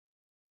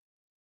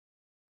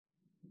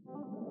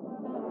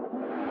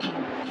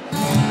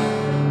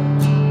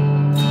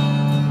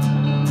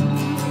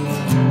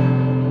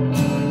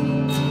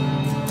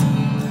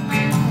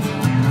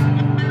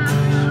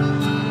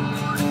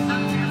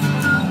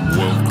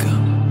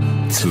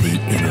to the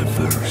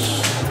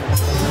InnerVerse.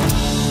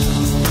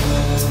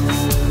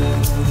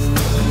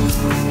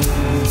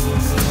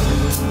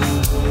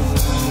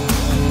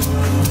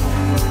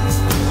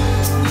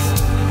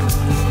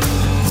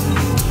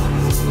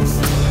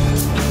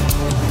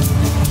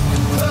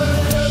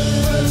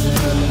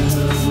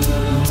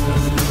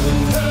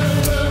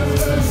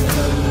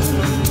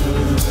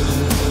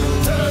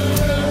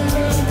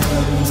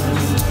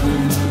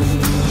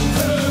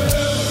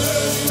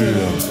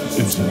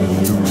 It's an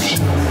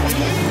illusion.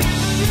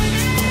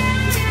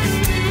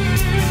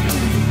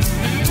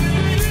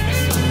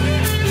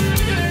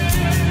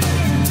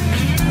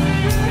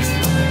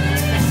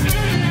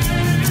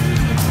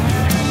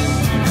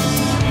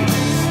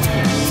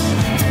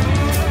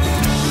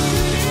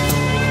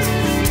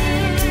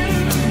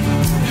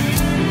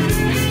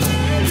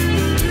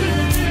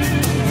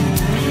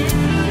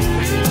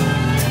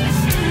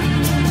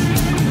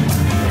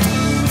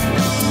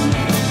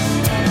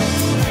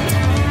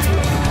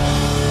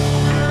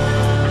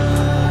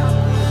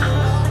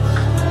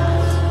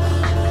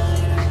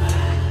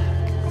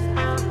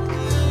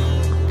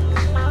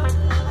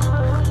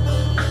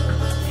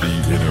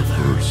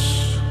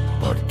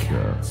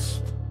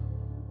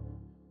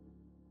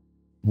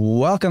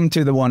 Welcome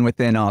to the One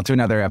Within All, to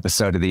another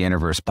episode of the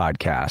InnerVerse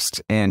podcast.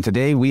 And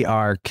today we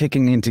are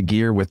kicking into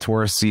gear with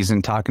Taurus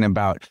season, talking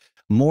about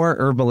more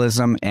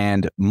herbalism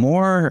and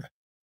more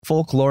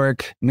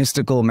folkloric,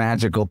 mystical,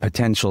 magical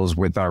potentials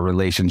with our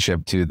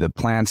relationship to the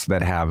plants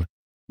that have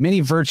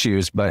many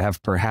virtues, but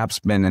have perhaps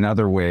been in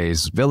other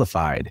ways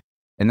vilified.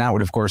 And that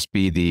would, of course,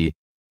 be the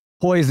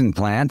poison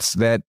plants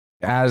that,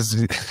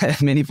 as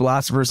many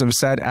philosophers have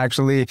said,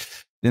 actually,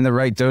 in the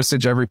right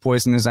dosage, every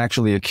poison is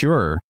actually a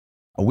cure.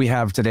 We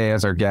have today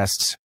as our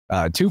guests,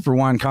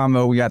 2-for-1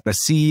 combo. We got the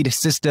Seed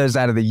Sistas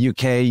out of the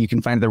UK. You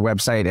can find their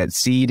website at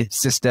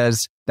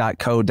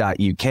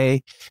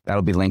seedsistas.co.uk.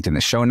 That'll be linked in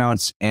the show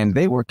notes. And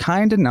they were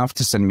kind enough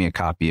to send me a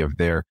copy of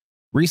their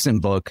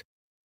recent book,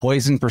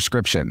 Poison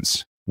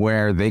Prescriptions,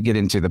 where they get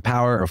into the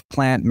power of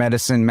plant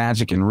medicine,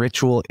 magic, and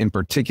ritual, in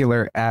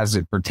particular as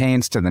it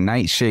pertains to the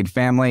nightshade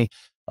family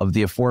of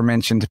the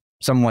aforementioned,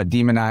 somewhat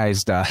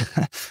demonized,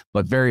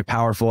 but very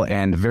powerful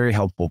and very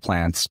helpful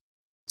plants.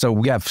 So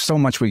we have so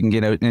much we can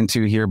get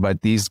into here,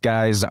 but these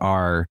guys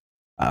are,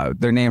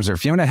 their names are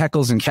Fiona,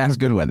 Heckles, and Kazz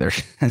Goodweather.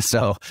 And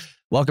so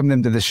welcome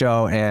them to the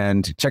show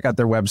and check out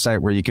their website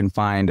where you can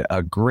find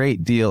a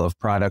great deal of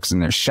products in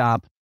their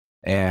shop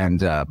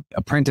and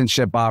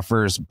apprenticeship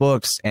offers,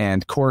 books,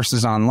 and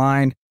courses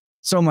online.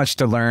 So much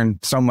to learn,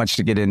 so much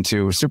to get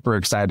into. Super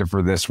excited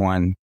for this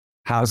one.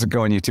 How's it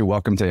going, you two?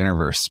 Welcome to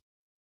InnerVerse.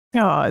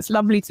 Oh, it's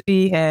lovely to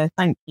be here.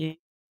 Thank you.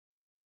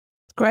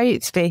 It's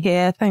great to be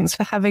here. Thanks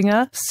for having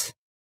us.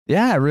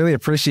 Yeah, I really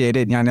appreciate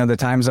it. I know the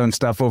time zone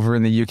stuff over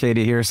in the UK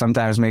to here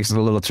sometimes makes it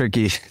a little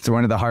tricky. It's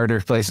one of the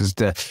harder places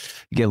to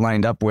get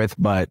lined up with,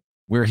 but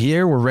we're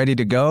here, we're ready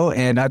to go.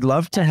 And I'd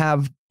love to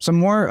have some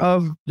more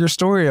of your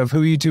story of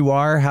who you two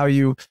are, how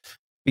you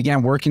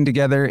began working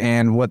together,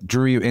 and what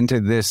drew you into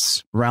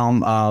this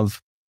realm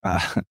of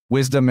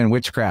wisdom and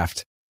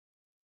witchcraft.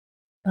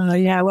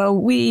 Yeah, well,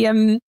 we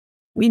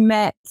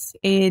met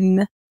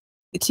in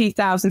the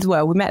 2000s.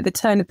 Well, we met at the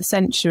turn of the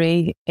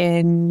century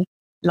in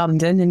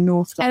London, in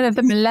North London. Turn of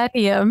the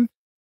millennium.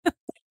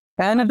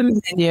 Turn of the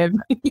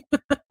millennium.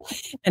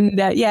 And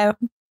yeah,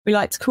 we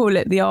like to call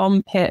it the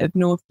armpit of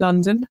North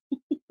London.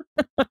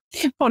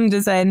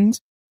 Ponders End,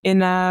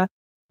 in a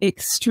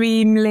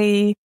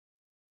extremely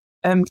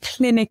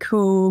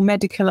clinical,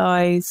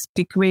 medicalized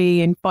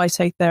degree in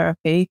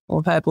phytotherapy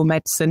or herbal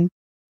medicine.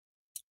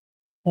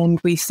 And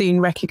we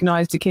soon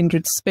recognized a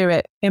kindred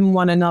spirit in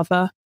one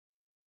another,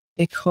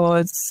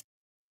 because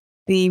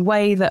the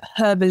way that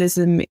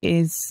herbalism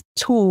is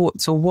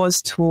taught, or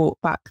was taught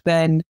back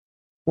then,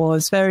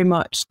 was very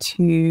much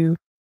to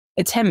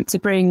attempt to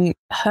bring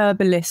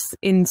herbalists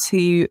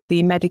into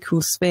the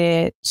medical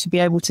sphere to be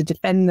able to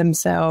defend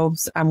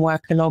themselves and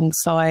work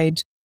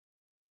alongside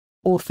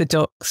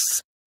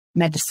orthodox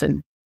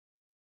medicine.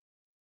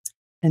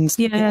 And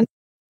yeah,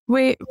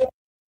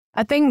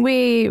 I think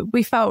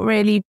we felt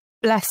really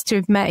blessed to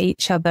have met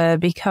each other,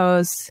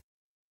 because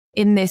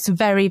in this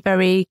very,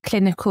 very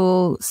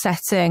clinical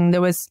setting,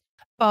 there was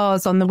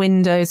bars on the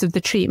windows of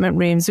the treatment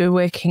rooms. We were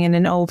working in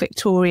an old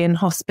Victorian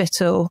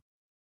hospital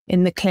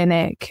in the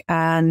clinic,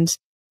 and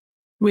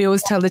we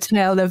always tell the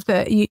tale of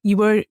that you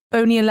were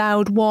only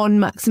allowed one,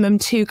 maximum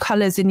 2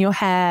 colours in your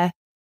hair,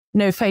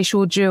 no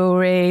facial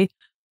jewellery.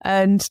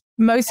 And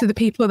most of the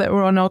people that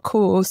were on our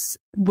course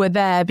were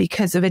there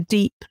because of a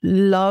deep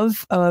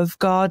love of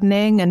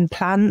gardening and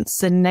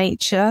plants and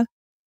nature.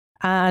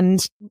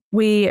 And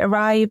we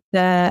arrived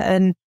there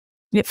and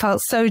it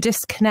felt so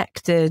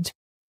disconnected,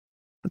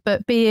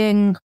 but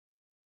being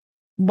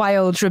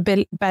wild,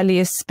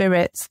 rebellious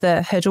spirits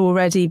that had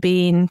already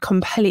been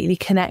completely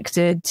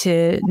connected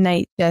to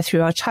nature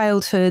through our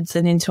childhoods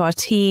and into our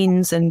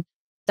teens, and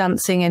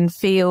dancing in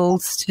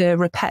fields to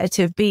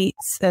repetitive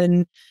beats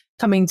and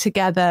coming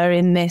together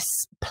in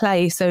this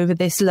place over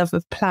this love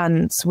of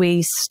plants,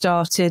 we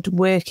started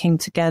working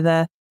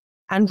together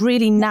and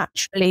really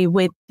naturally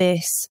with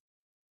this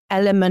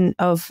element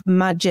of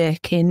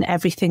magic in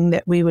everything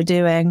that we were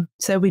doing.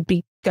 So we'd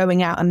be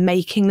going out and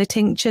making the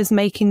tinctures,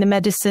 making the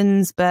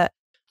medicines, but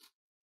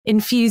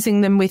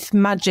infusing them with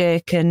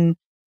magic and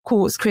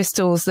quartz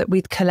crystals that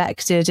we'd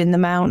collected in the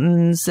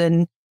mountains,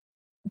 and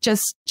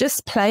just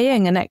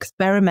playing and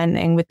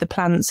experimenting with the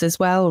plants as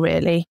well,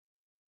 really.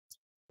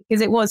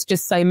 Because it was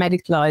just so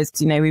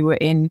medicalized, you know, we were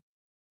in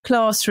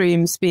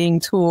classrooms being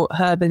taught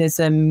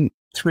herbalism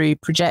through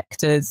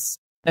projectors,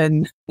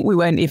 and we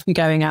weren't even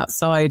going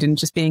outside and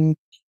just being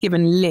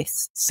given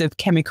lists of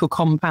chemical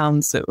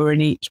compounds that were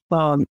in each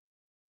plant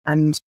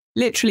and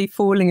literally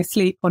falling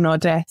asleep on our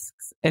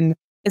desks. And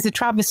it's a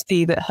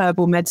travesty that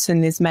herbal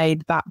medicine is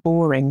made that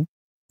boring.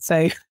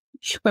 So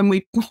when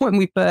we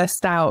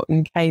burst out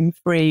and came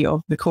free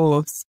of the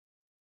course,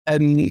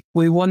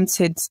 we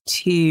wanted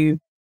to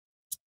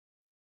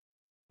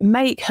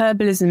make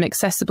herbalism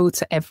accessible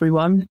to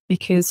everyone,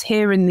 because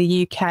here in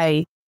the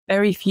UK,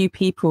 very few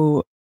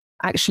people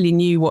actually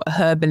knew what a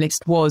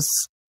herbalist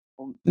was.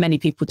 Many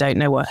people don't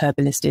know what a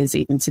herbalist is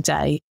even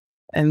today.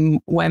 And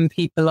when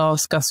people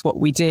ask us what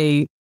we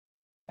do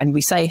and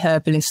we say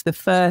herbalist, the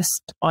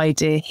first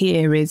idea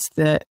here is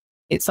that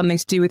it's something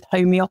to do with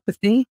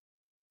homeopathy,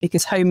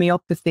 because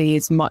homeopathy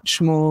is much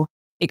more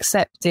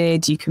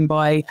accepted. You can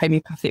buy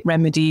homeopathic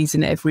remedies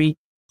in every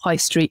high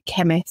street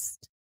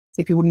chemist.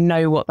 So people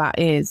know what that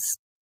is.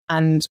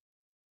 And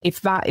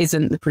if that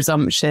isn't the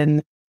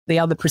presumption, the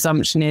other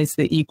presumption is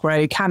that you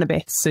grow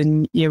cannabis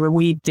and you're a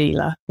weed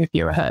dealer if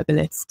you're a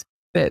herbalist.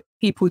 But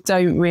people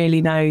don't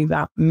really know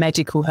that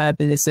medical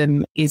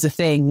herbalism is a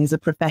thing, is a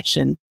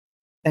profession.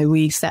 So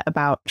we set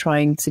about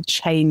trying to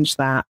change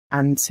that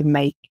and to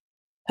make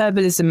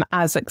herbalism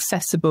as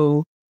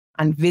accessible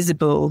and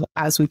visible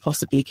as we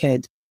possibly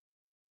could.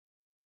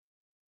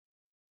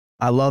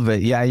 I love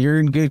it. Yeah, you're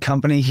in good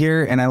company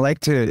here. And I like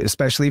to,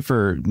 especially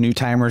for new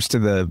timers to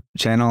the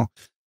channel,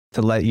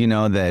 to let you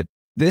know that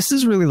this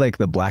is really like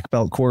the black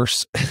belt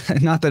course.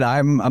 Not that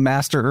I'm a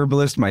master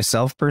herbalist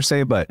myself per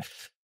se, but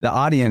the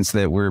audience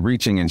that we're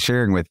reaching and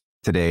sharing with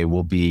today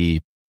will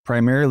be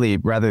primarily,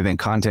 rather than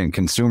content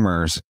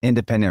consumers,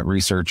 independent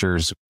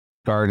researchers,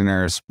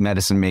 gardeners,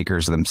 medicine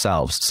makers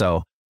themselves.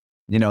 So,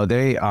 you know,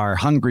 they are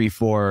hungry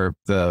for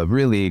the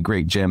really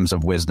great gems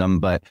of wisdom.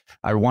 But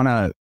I want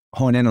to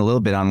hone in a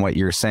little bit on what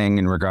you're saying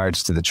in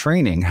regards to the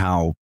training,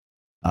 how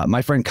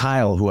my friend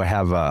Kyle, who I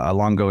have a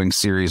long-going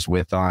series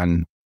with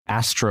on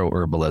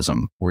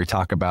astro-herbalism, where we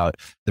talk about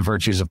the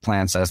virtues of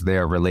plants as they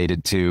are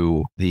related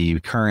to the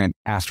current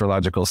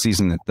astrological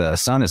season that the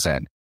sun is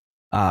in.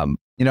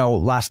 You know,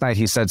 last night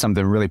he said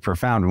something really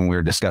profound when we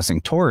were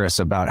discussing Taurus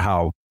about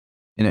how,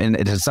 and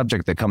it's a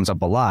subject that comes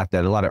up a lot,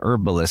 that a lot of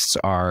herbalists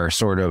are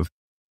sort of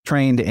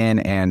trained in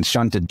and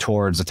shunted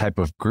towards a type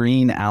of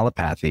green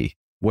allopathy,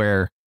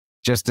 where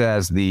just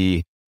as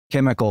the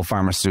chemical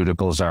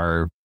pharmaceuticals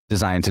are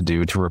designed to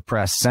do to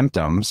repress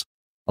symptoms,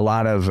 a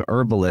lot of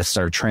herbalists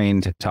are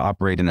trained to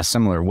operate in a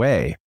similar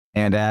way.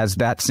 And as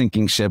that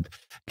sinking ship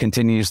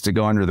continues to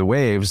go under the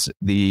waves,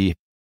 the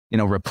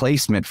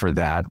replacement for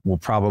that will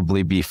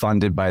probably be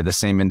funded by the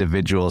same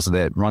individuals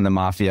that run the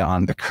mafia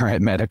on the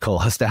current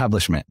medical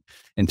establishment,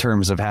 in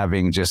terms of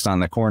having just on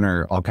the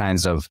corner all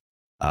kinds of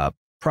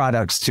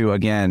products to,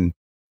 again,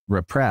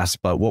 repress.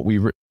 But what we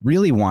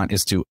really want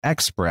is to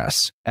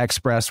express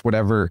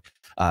whatever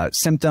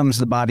symptoms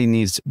the body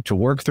needs to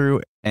work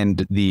through,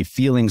 and the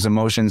feelings,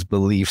 emotions,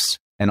 beliefs,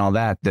 and all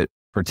that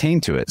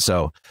pertain to it.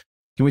 So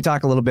can we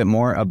talk a little bit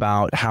more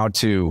about how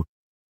to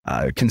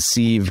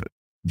conceive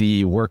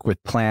the work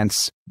with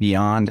plants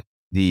beyond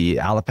the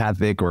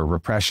allopathic or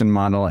repression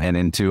model and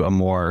into a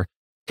more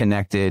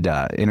connected,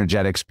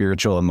 energetic,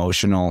 spiritual,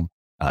 emotional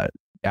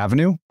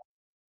avenue?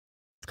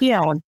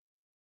 Yeah.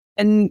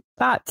 And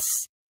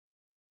that's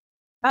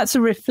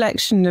a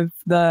reflection of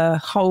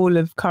the whole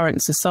of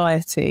current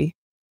society,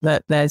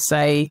 that there's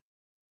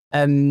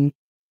an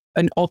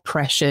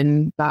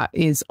oppression that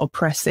is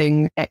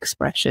oppressing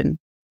expression.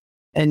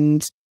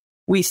 And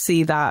we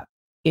see that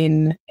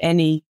in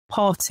any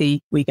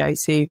party we go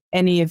to,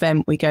 any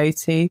event we go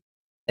to.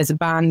 There's a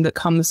band that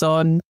comes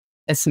on,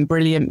 there's some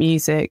brilliant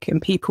music, and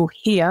people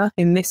here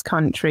in this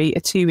country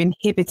are too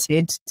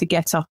inhibited to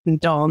get up and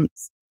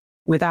dance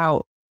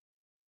without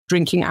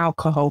drinking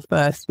alcohol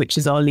first, which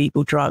is our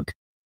legal drug.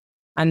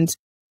 And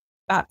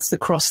that's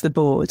across the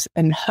board.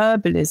 And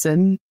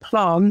herbalism,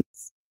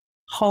 plants,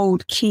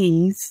 hold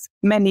keys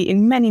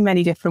in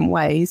many different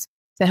ways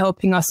to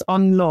helping us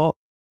unlock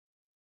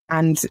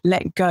and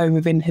let go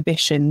of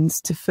inhibitions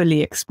to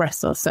fully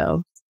express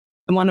ourselves.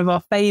 And one of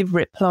our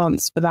favorite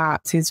plants for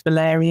that is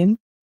valerian.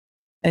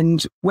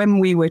 And when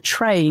we were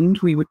trained,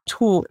 we were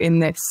taught in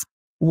this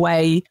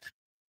way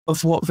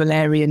of what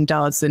valerian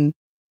does. And,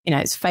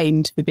 it's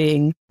famed for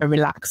being a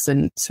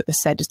relaxant, a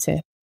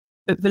sedative.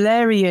 But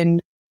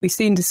valerian, we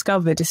soon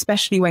discovered,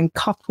 especially when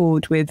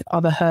coupled with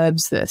other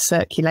herbs that are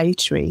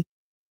circulatory,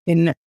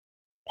 can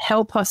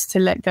help us to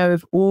let go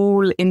of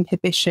all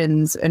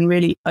inhibitions and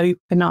really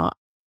open up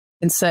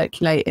and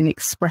circulate and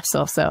express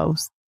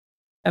ourselves.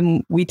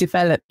 and we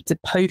developed a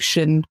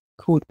potion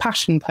called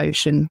Passion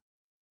Potion.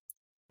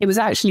 It was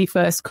actually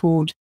first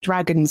called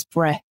Dragon's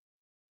Breath.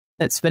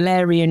 That's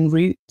valerian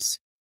roots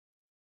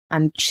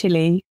and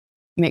chili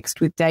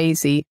mixed with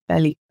daisy,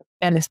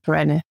 Bellis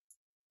perennis.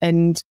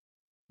 And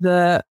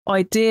the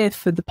idea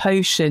for the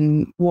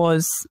potion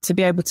was to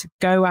be able to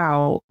go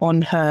out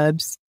on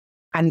herbs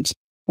and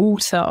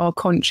alter our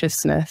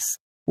consciousness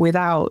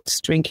without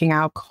drinking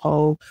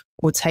alcohol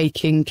or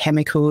taking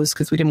chemicals,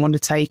 because we didn't want to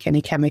take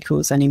any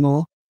chemicals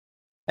anymore.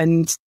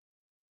 And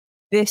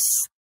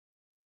this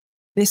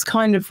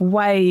kind of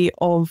way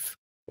of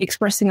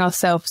expressing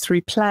ourselves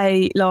through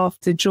play,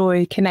 laughter,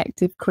 joy,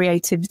 connective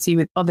creativity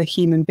with other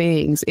human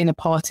beings in a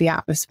party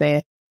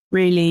atmosphere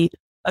really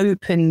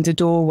opened a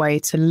doorway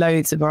to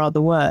loads of our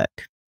other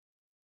work.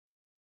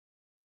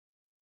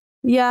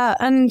 Yeah,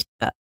 and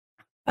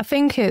I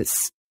think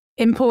it's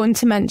important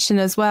to mention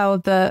as well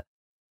that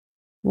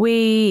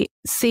we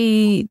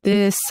see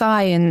the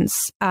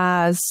science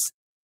as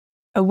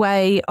a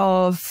way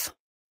of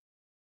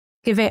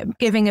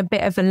giving a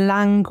bit of a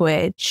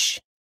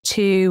language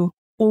to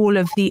all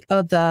of the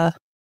other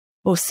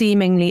or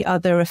seemingly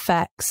other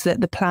effects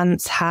that the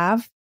plants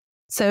have.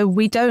 So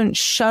we don't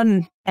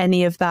shun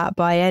any of that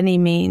by any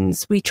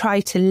means. We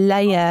try to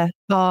layer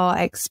our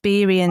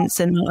experience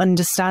and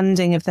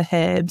understanding of the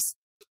herbs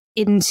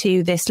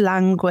into this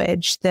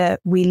language that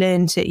we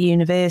learned at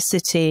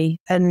university.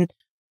 And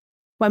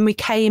when we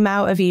came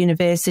out of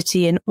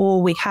university and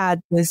all we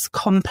had was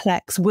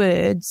complex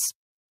words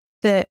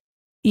that,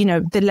 you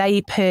know, the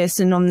lay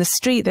person on the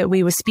street that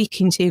we were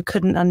speaking to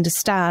couldn't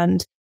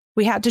understand,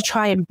 we had to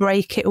try and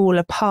break it all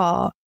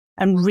apart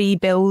and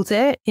rebuild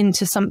it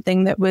into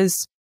something that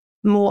was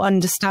more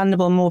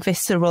understandable, more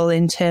visceral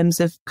in terms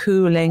of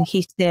cooling,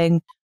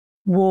 heating,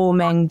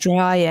 warming,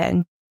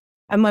 drying.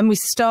 And when we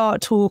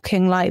start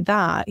talking like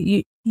that,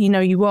 you know,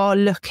 you are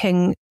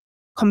looking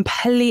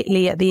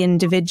completely at the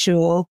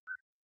individual.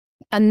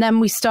 And then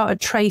we started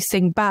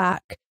tracing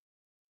back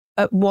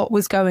at what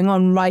was going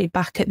on right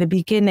back at the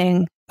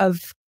beginning of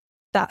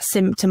that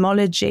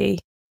symptomology.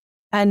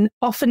 And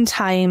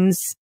oftentimes,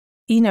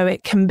 you know,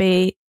 it can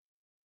be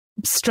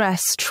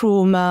stress,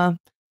 trauma,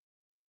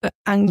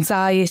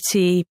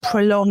 anxiety,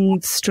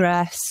 prolonged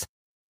stress,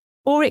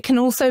 or it can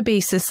also be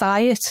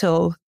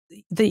societal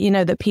that, you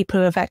know, that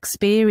people have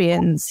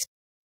experienced.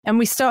 And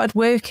we started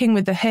working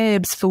with the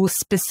herbs for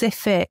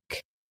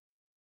specific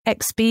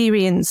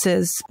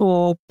experiences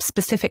or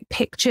specific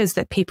pictures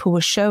that people were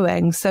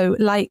showing. So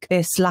like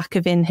this lack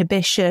of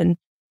inhibition,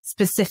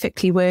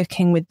 specifically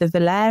working with the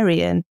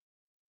valerian.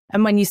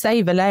 And when you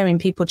say valerian,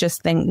 people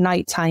just think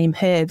nighttime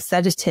herb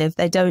sedative.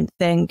 They don't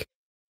think,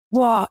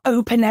 wow,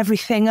 open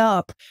everything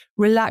up,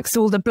 relax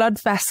all the blood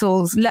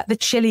vessels, let the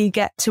chili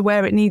get to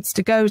where it needs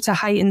to go to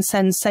heighten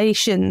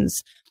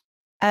sensations.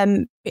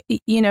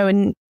 You know,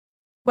 and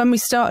when we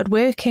started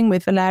working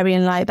with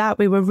valerian like that,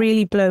 we were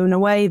really blown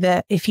away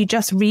that if you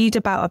just read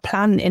about a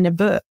plant in a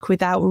book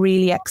without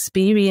really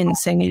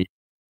experiencing it,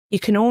 you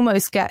can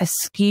almost get a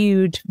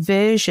skewed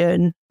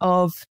version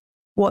of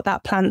what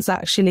that plant's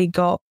actually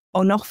got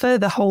on offer,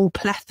 the whole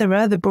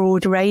plethora, the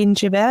broad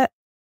range of it.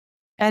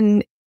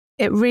 And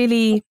it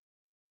really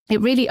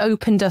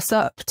opened us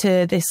up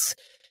to this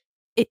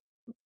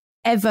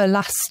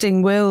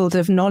everlasting world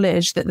of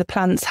knowledge that the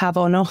plants have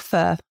on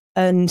offer.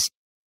 And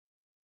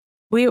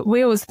we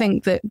always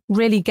think that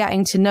really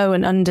getting to know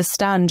and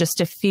understand just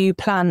a few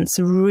plants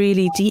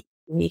really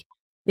deeply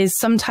is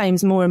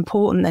sometimes more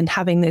important than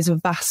having this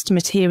vast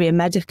materia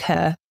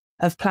medica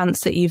of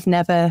plants that you've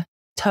never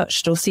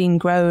touched or seen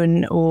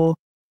grown or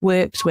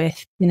worked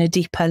with in a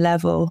deeper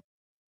level.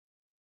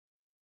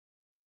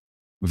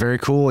 Very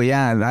cool.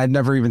 Yeah, I'd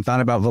never even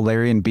thought about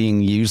valerian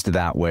being used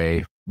that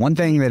way. One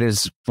thing that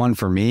is fun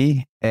for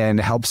me and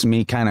helps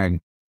me kind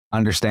of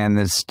understand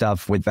this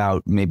stuff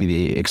without maybe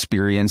the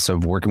experience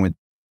of working with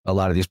a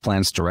lot of these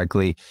plants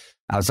directly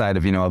outside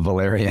of, you know, a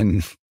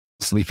valerian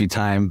sleepy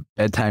time,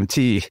 bedtime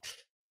tea,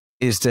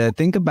 is to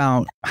think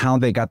about how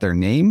they got their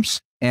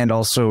names and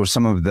also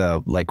some of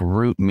the like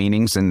root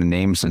meanings in the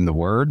names and the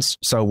words.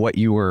 So what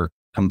you were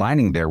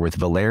combining there with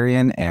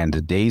valerian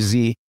and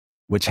daisy,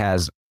 which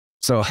has,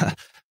 so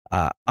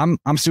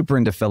I'm super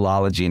into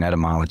philology and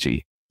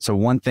etymology. So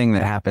one thing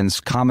that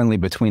happens commonly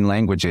between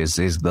languages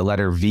is the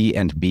letter V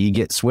and B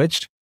get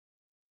switched.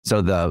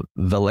 So the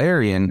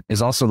valerian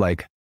is also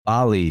like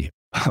Bali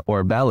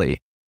or belly.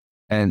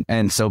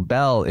 And so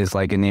Bel is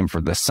like a name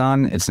for the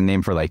sun. It's a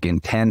name for like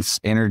intense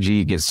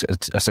energy, gets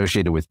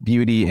associated with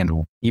beauty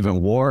and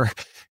even war.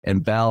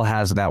 And Bel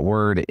has that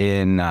word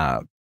in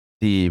the,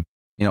 you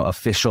know,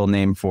 official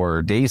name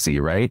for daisy,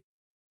 right?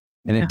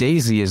 And a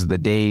daisy is the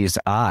day's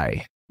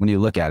eye. When you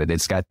look at it,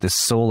 it's got this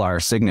solar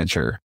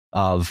signature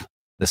of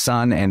the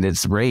sun and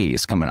its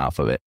rays coming off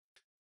of it.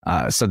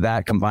 So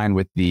that combined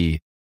with the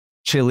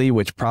chili,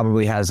 which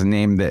probably has a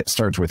name that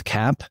starts with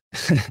Cap,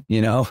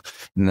 you know,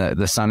 and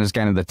the sun is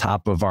kind of the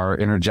top of our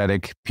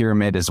energetic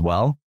pyramid as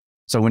well.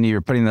 So when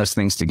you're putting those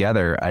things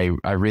together,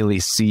 I really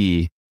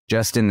see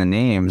just in the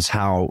names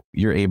how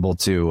you're able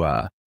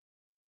to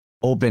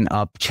open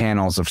up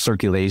channels of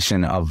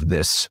circulation of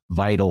this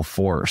vital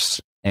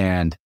force.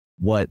 And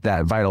what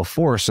that vital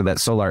force or that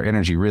solar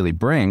energy really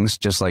brings,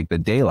 just like the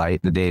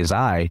daylight, the day's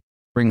eye,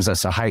 brings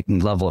us a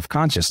heightened level of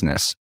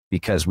consciousness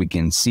because we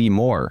can see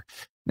more.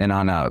 And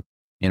on a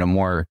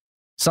more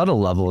subtle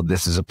level,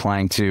 this is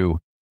applying to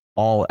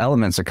all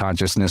elements of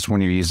consciousness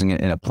when you're using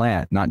it in a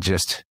plant, not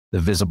just the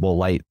visible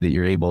light that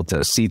you're able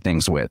to see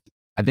things with.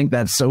 I think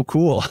that's so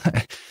cool.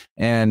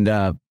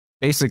 And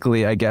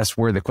basically, I guess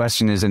where the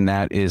question is in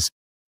that is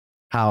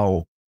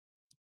how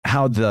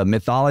the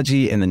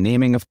mythology and the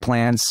naming of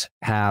plants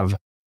have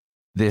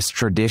this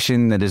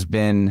tradition that has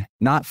been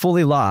not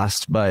fully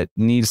lost, but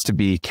needs to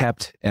be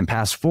kept and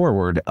passed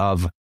forward,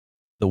 of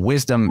the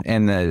wisdom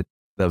and the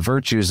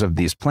virtues of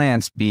these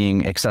plants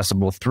being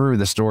accessible through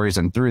the stories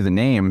and through the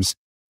names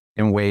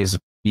in ways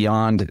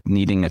beyond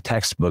needing a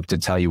textbook to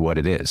tell you what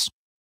it is.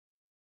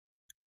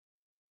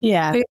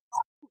 Yeah.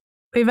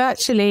 We've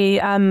actually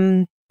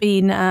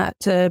been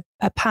at a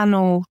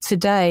panel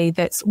today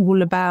that's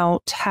all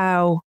about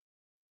how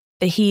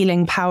the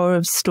healing power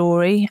of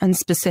story, and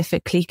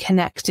specifically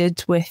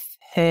connected with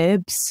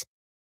herbs.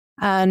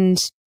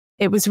 And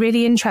it was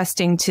really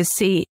interesting to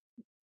see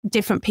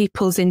different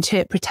people's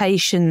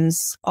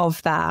interpretations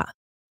of that,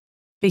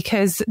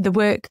 because the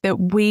work that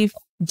we've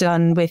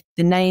done with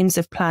the names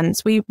of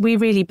plants, we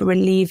really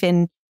believe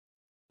in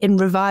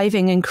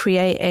reviving and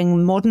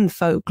creating modern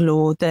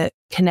folklore that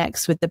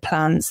connects with the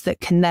plants,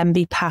 that can then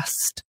be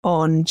passed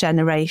on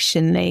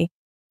generationally,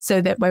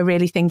 so that we're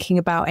really thinking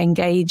about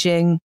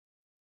engaging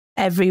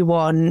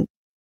everyone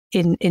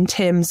in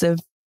terms of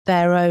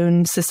their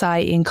own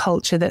society and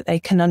culture, that they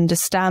can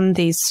understand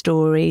these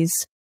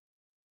stories.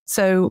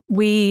 So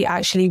we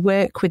actually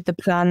work with the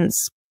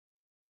plants.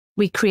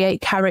 We create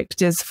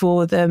characters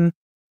for them.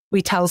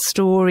 We tell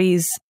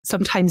stories,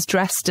 sometimes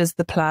dressed as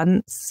the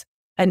plants,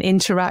 and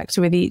interact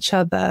with each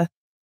other,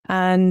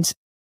 and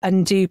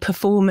do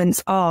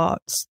performance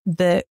art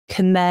that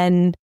can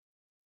then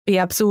be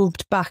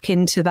absorbed back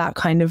into that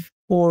kind of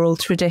oral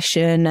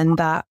tradition and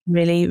that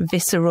really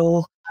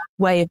visceral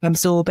way of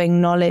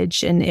absorbing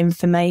knowledge and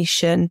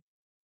information.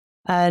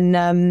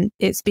 And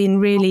it's been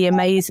really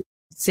amazing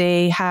to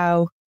see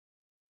how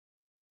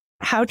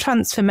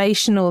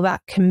transformational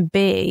that can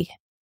be.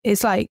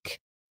 It's like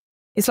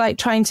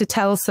trying to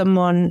tell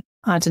someone,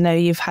 I don't know,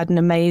 you've had an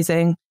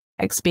amazing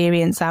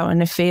experience out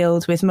in a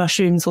field with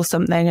mushrooms or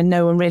something, and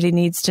no one really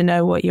needs to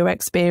know what your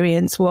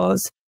experience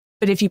was.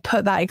 But if you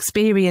put that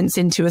experience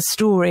into a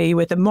story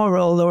with a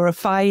moral or a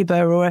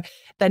fiber,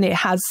 then it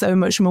has so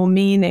much more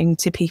meaning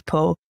to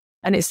people.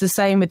 And it's the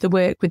same with the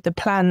work with the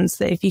plants,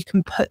 that if you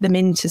can put them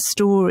into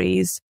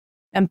stories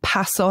and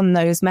pass on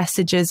those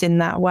messages in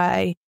that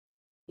way,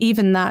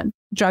 even that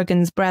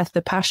dragon's breath,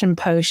 the passion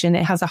potion,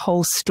 it has a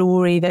whole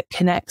story that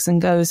connects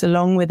and goes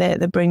along with it,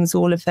 that brings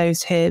all of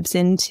those herbs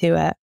into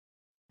it.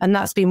 And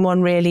that's been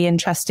one really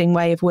interesting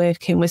way of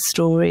working with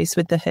stories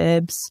with the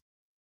herbs.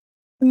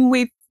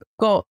 We've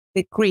got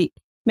the Greek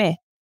myth.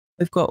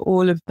 We've got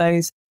all of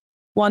those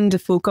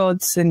wonderful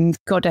gods and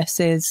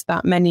goddesses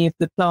that many of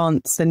the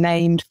plants are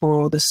named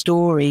for, the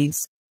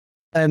stories.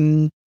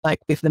 Like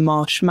with the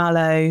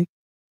marshmallow,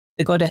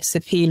 the goddess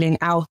of healing,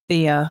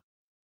 Althea,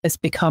 has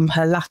become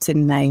her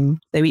Latin name.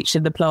 So each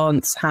of the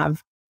plants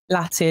have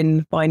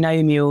Latin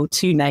binomial,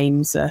 two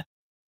names, a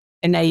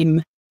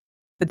name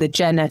for the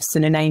genus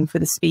and a name for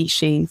the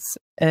species.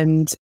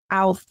 And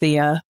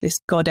Althea, this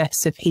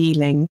goddess of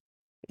healing,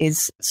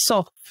 is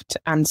soft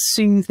and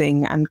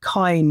soothing and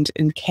kind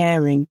and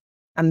caring,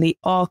 and the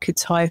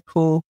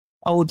archetypal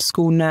old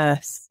school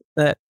nurse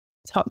that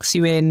tucks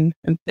you in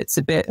and puts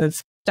a bit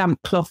of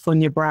damp cloth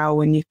on your brow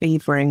when you're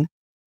fevering.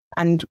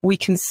 And we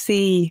can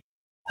see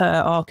her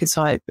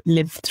archetype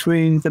live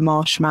through the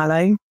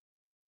marshmallow.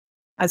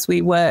 As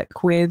we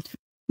work with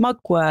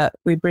Mugwort,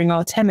 we bring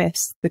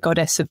Artemis, the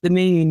goddess of the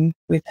moon,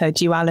 with her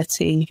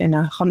duality and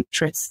her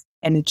huntress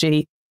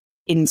energy,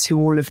 into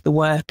all of the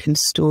work and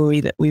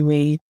story that we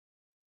read.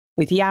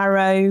 With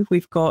Yarrow,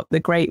 we've got the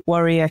great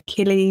warrior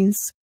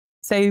Achilles.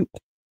 So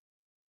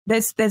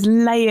there's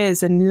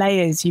layers and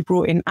layers. You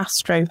brought in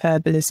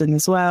astro-herbalism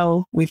as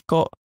well. We've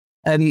got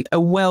a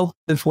wealth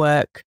of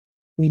work.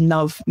 We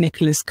love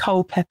Nicholas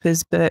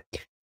Culpepper's book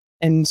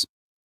and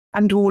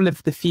all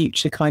of the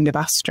future kind of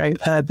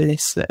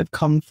astro-herbalists that have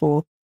come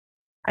forth.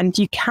 And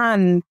you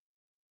can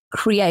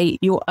create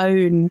your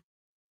own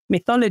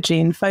mythology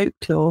and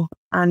folklore,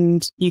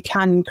 and you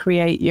can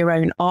create your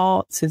own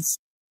art, as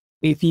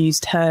we've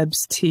used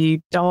herbs to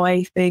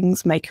dye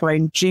things, make our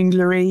own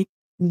jewellery,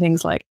 and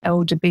things like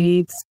elder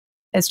beads.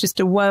 There's just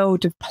a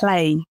world of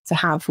play to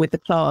have with the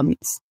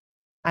plants.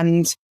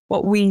 And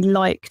what we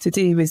like to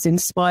do is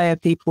inspire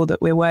people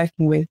that we're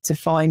working with to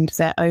find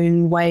their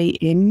own way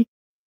in.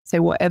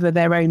 So whatever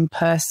their own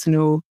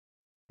personal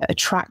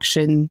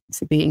attraction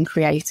to being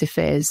creative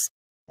is,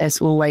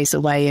 there's always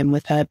a way in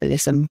with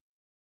herbalism.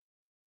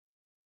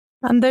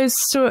 And those,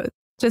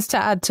 just to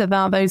add to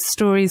that, those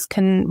stories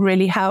can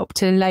really help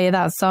to layer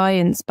that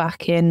science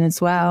back in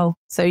as well.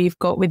 So you've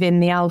got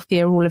within the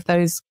Althea all of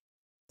those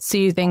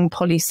soothing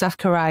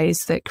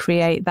polysaccharides that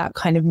create that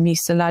kind of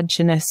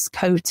mucilaginous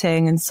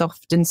coating and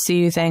soft and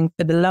soothing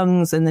for the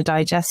lungs and the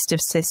digestive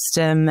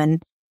system.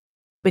 And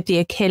with the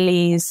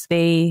Achilles,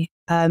 the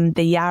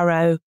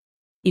yarrow,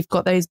 you've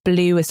got those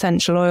blue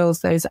essential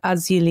oils, those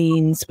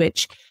azulines,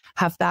 which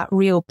have that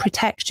real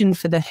protection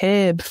for the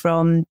herb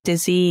from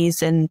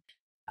disease and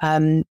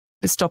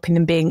stopping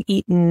them being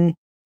eaten,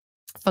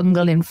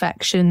 fungal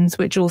infections,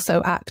 which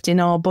also act in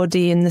our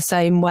body in the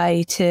same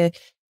way to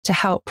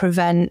help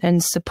prevent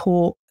and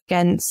support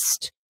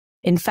against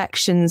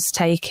infections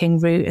taking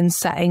root and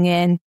setting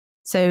in.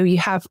 So you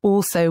have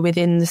also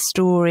within the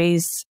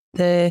stories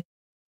the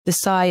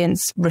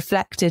science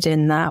reflected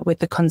in that, with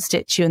the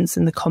constituents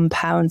and the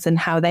compounds and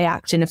how they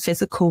act in a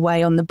physical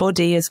way on the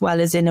body as well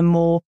as in a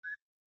more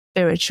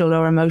spiritual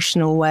or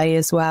emotional way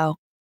as well.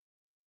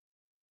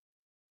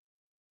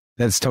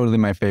 That's totally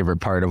my favorite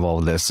part of all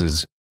of this,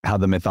 is how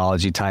the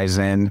mythology ties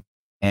in.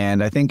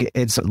 And I think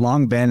it's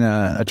long been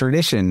a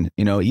tradition,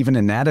 you know, even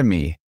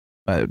anatomy,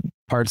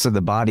 parts of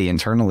the body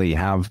internally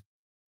have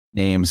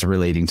names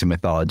relating to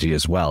mythology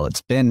as well.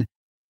 It's been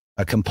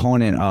a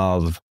component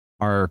of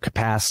our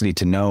capacity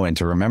to know and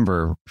to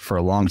remember for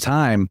a long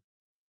time.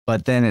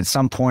 But then at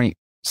some point,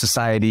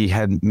 society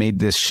had made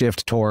this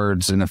shift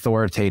towards an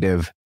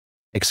authoritative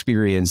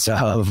experience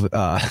of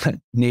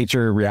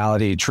nature,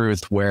 reality,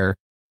 truth, where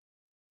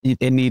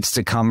it needs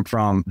to come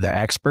from the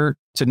expert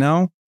to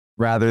know,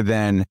 rather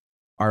than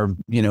our,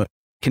 you know,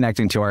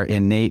 connecting to our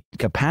innate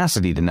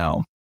capacity to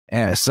know.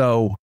 And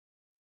so,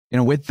 you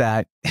know, with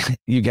that,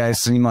 you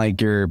guys seem like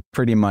you're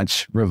pretty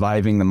much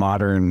reviving the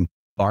modern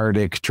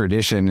bardic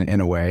tradition in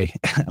a way,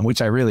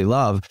 which I really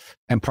love.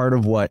 And part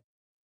of what,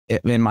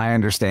 in my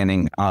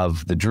understanding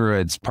of the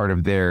Druids, part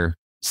of their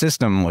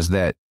system was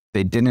that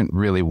they didn't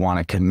really want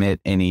to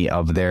commit any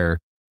of their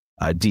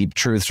deep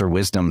truths or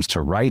wisdoms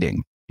to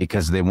writing,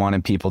 because they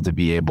wanted people to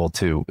be able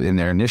to, in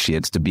their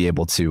initiates, to be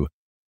able to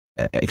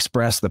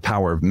express the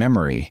power of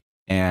memory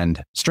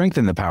and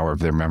strengthen the power of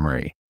their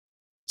memory.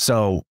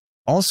 So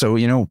also,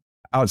 you know,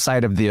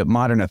 outside of the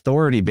modern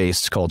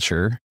authority-based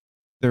culture,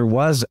 there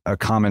was a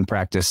common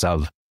practice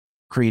of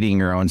creating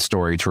your own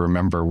story to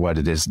remember what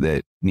it is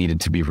that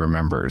needed to be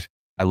remembered.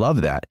 I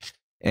love that.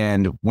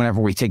 And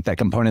whenever we take that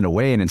component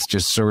away and it's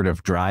just sort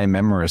of dry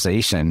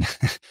memorization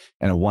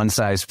and a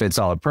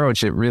one-size-fits-all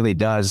approach, it really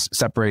does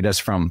separate us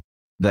from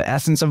the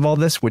essence of all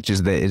this, which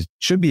is that it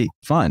should be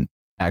fun,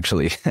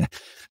 actually.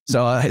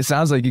 So it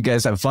sounds like you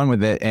guys have fun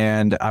with it.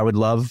 And I would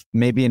love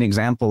maybe an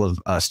example of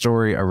a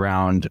story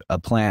around a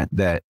plant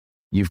that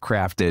you've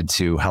crafted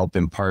to help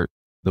impart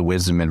the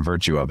wisdom and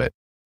virtue of it.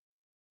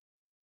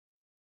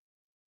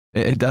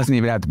 It doesn't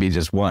even have to be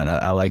just one.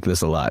 I like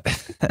this a lot.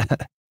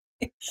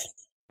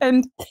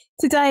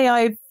 Today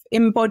I've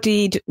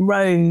embodied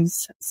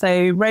Rose.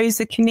 So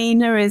Rosa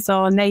canina is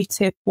our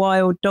native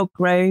wild dog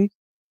rose,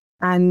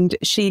 and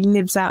she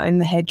lives out in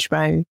the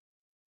hedgerow.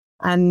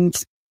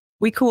 And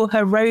we call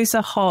her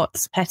Rosa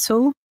Heart's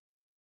Petal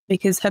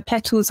because her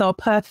petals are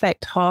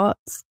perfect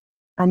hearts,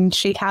 and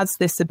she has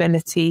this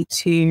ability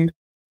to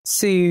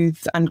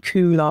soothe and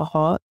cool our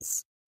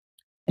hearts.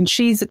 And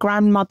she's a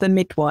grandmother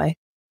midwife.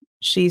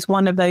 She's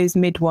one of those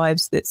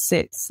midwives that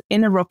sits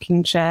in a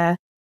rocking chair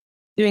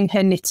doing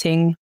her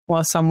knitting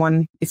while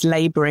someone is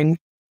labouring.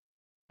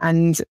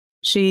 And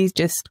she's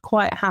just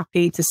quite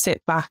happy to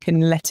sit back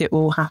and let it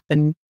all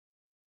happen,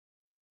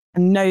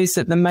 and knows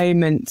at the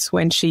moment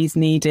when she's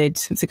needed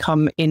to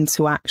come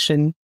into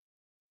action.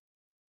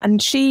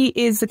 And she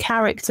is a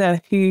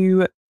character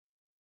who,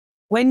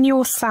 when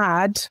you're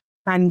sad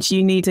and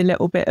you need a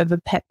little bit of a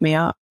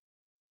pep-me-up,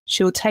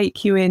 she'll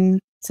take you in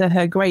to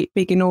her great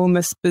big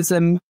enormous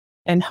bosom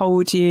and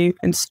hold you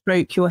and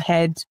stroke your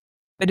head.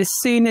 But as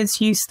soon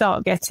as you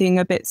start getting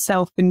a bit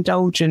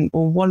self-indulgent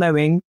or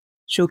wallowing,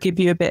 she'll give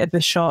you a bit of a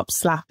sharp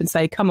slap and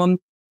say, come on,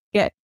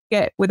 get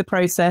with the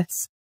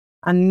process,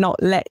 and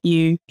not let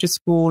you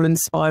just fall and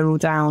spiral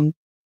down.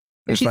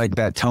 It's like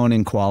that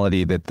toning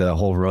quality that the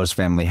whole Rose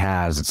family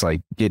has. It's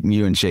like getting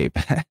you in shape.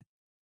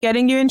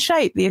 Getting you in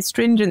shape, the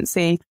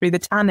astringency through the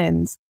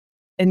tannins.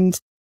 And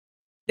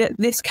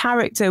this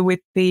character with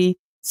the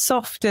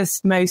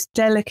softest, most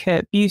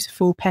delicate,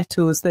 beautiful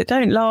petals that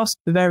don't last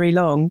for very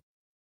long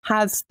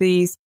has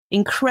these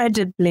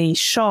incredibly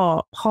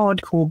sharp,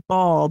 hardcore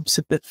barbs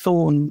of the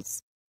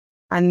thorns.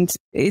 And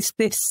it's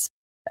this,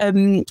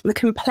 the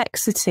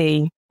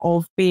complexity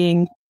of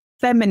being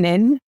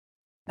feminine,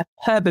 a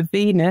herb of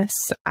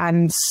Venus,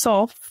 and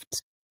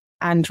soft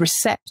and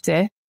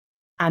receptive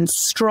and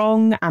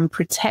strong and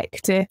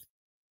protective,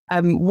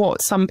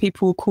 what some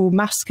people call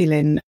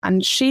masculine.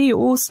 And she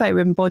also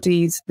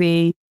embodies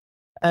the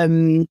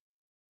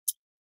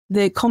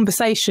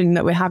conversation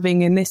that we're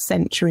having in this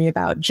century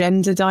about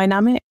gender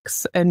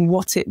dynamics and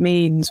what it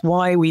means,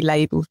 why we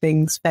label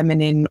things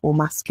feminine or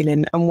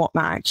masculine, and what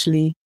that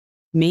actually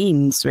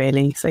means,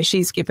 really. So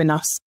she's given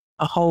us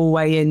a whole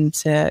way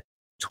into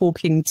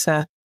talking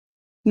to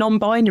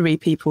non-binary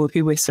people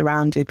who we're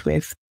surrounded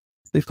with.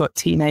 We've got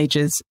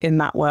teenagers in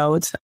that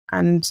world,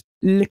 and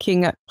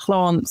looking at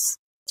plants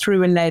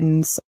through a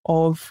lens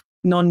of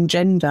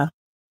non-gender,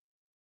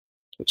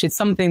 which is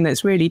something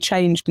that's really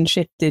changed and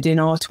shifted in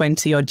our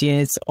 20 odd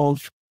years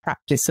of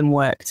practice and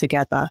work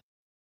together.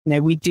 You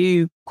know, we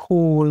do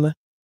call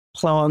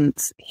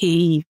plants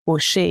he or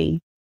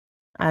she,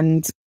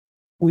 and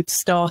we've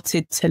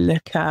started to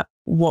look at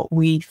what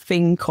we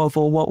think of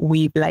or what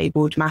we've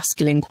labeled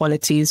masculine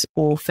qualities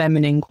or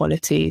feminine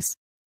qualities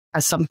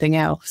as something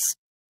else.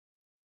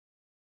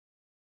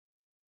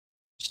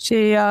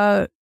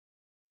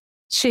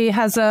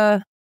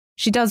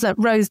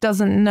 Rose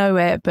doesn't know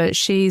it, but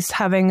she's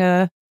having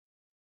a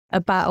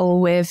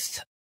battle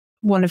with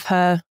one of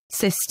her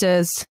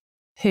sisters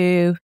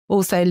who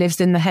also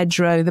lives in the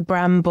hedgerow, the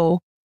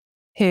bramble,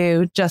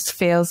 who just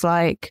feels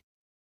like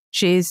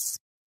she's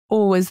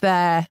always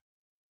there,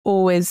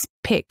 always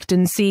picked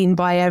and seen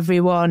by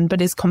everyone,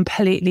 but is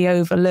completely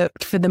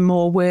overlooked for the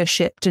more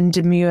worshipped and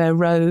demure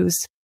Rose.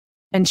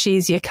 And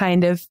she's your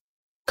kind of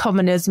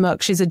commoner's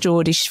muck. She's a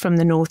Geordie. She's from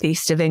the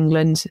northeast of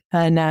England.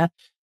 And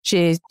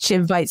she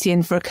invites you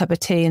in for a cup of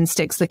tea and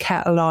sticks the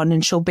kettle on,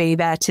 and she'll be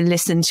there to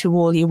listen to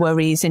all your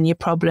worries and your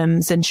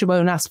problems. And she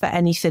won't ask for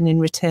anything in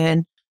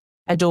return.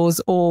 Her door's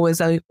always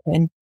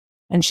open.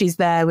 And she's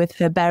there with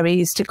her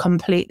berries to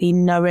completely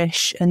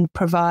nourish and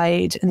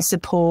provide and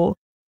support,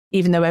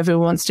 even though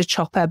everyone wants to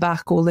chop her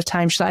back all the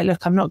time. She's like,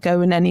 look, I'm not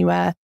going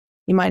anywhere.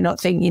 You might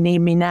not think you need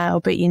me now,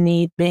 but you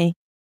need me.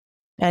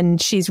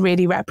 And she's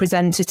really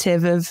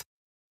representative of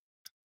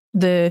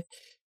the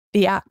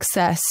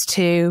access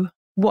to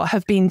what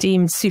have been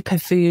deemed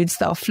superfoods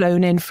that are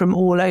flown in from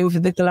all over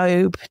the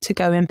globe to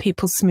go in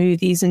people's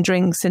smoothies and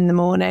drinks in the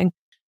morning.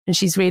 And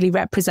she's really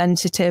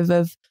representative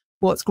of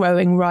what's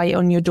growing right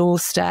on your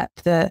doorstep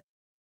that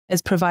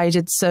has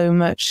provided so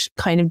much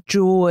kind of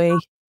joy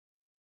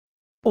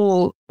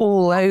all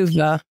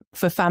over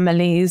for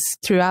families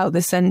throughout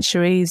the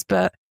centuries,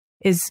 but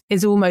is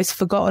almost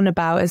forgotten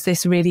about as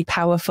this really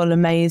powerful,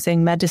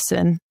 amazing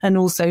medicine. And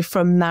also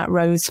from that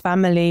Rose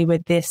family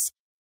with this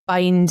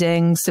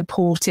binding,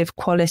 supportive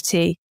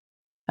quality.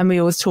 And we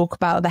always talk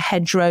about the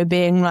hedgerow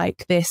being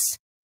like this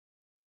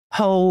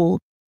whole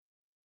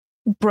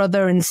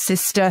brother and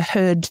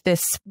sisterhood,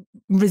 this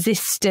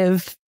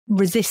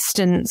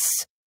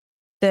resistance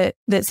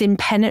that's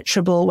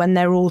impenetrable when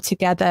they're all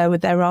together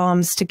with their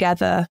arms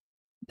together,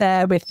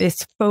 there with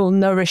this full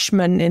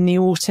nourishment in the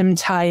autumn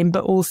time,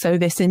 but also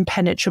this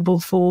impenetrable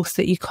force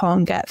that you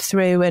can't get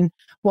through. And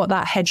what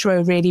that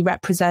hedgerow really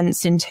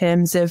represents in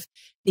terms of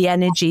the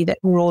energy that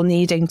we're all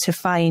needing to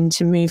find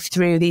to move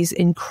through these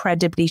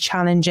incredibly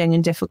challenging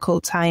and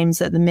difficult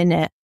times at the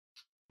minute.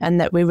 And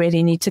that we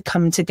really need to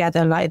come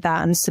together like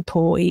that and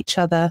support each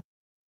other.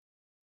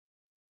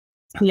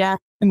 Yeah,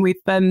 and we've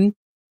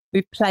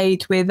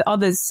played with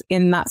others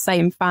in that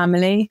same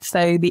family.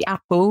 So the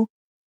apple,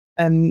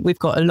 we've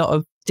got a lot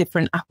of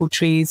different apple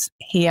trees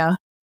here,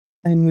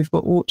 and we've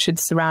got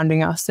orchards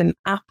surrounding us. And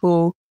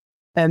apple,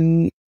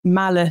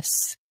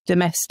 Malus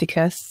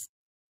domesticus,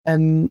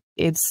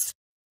 is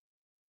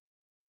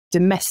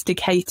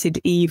domesticated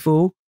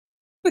evil,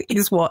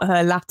 is what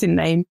her Latin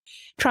name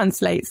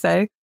translates.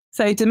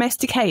 So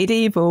domesticated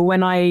evil,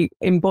 when I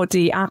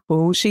embody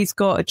Apple, she's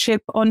got a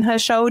chip on her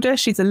shoulder.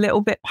 She's a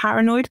little bit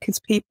paranoid because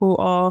people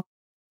are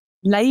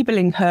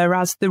labeling her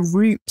as the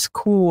root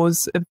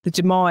cause of the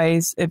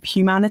demise of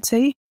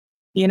humanity.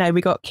 You know,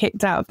 we got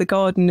kicked out of the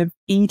Garden of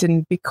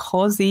Eden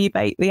because Eve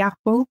ate the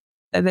apple.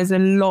 So there's a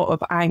lot of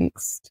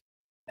angst.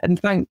 And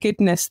thank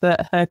goodness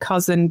that her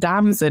cousin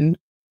Damson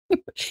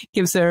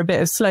gives her a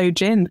bit of slow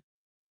gin.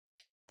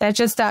 They're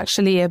just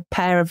actually a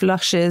pair of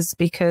lushes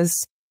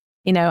because,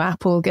 you know,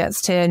 apple gets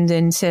turned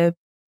into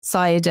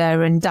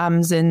cider and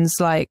damson's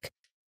like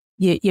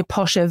your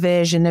posher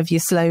version of your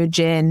slow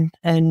gin.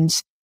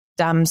 And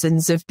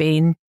damsons have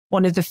been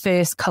one of the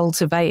first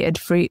cultivated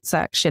fruits,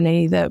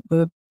 actually, that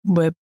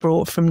were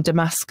brought from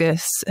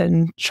Damascus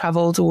and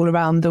travelled all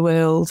around the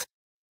world.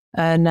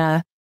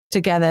 And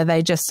together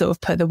they just sort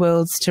of put the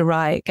worlds to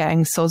right,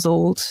 getting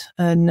sozzled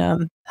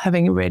and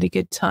having a really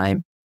good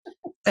time.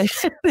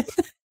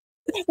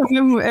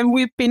 And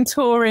we've been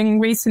touring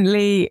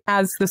recently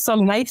as the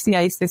Seed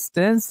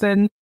Sistas,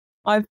 and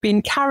I've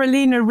been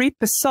Carolina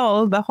Reaper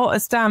Sol, the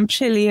hottest damn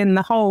chili in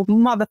the whole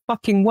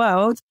motherfucking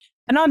world.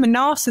 And I'm a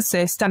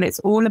narcissist, and it's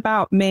all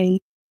about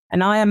me.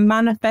 And I am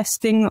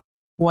manifesting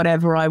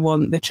whatever I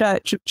want. The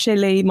Church of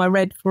Chili, my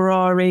red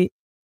Ferrari,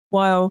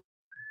 while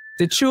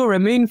datura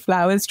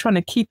moonflowers trying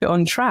to keep it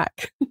on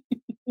track.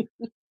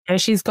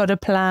 She's got a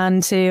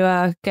plan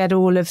to get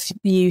all of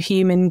you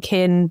human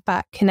kin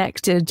back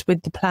connected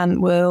with the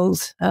plant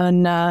world.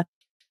 And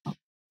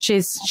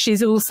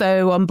she's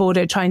also on board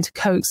at trying to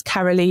coax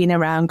Carolina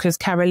around, because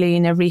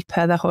Carolina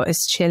Reaper, the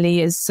hottest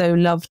chili, is so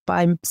loved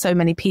by so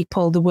many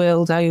people the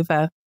world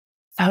over.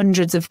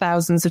 Hundreds of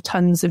thousands of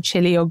tons of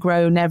chili are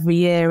grown every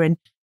year, and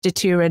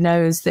datura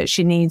knows that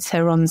she needs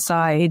her on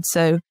side.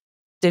 So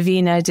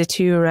Divina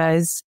Datura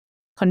is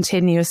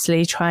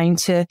continuously trying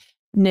to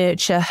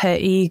nurture her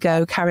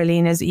ego,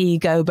 Carolina's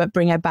ego, but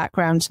bring her back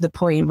round to the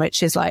point,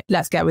 which is like,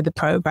 let's get with the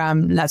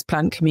program, let's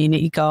plant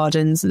community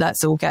gardens,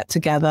 let's all get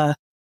together.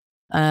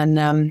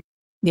 And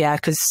yeah,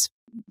 because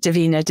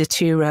Divina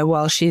Datura,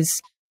 while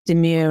she's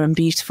demure and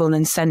beautiful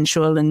and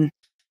sensual, and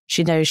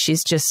she knows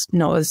she's just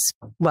not as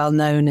well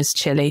known as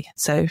Chili.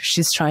 So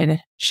she's trying to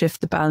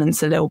shift the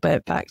balance a little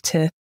bit back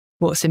to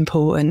what's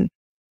important.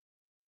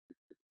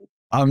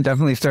 I'm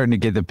definitely starting to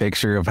get the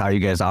picture of how you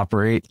guys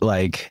operate.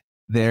 Like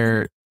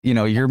they're, you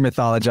know, you're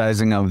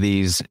mythologizing of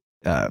these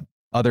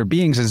other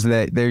beings as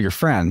that they're your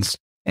friends,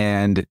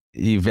 and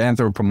you've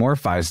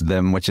anthropomorphized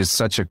them, which is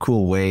such a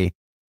cool way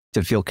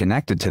to feel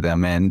connected to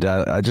them. And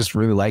I just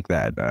really like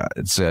that.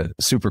 It's a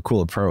super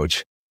cool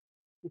approach.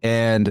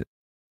 And,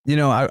 you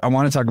know, I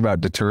want to talk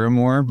about datura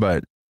more,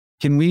 but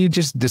can we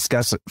just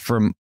discuss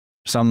from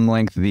some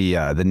length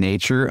the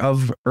nature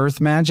of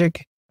earth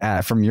magic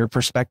from your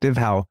perspective,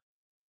 how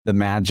the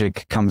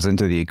magic comes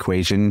into the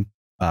equation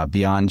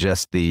beyond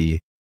just the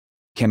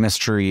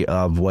chemistry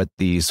of what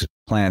these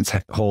plants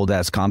hold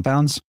as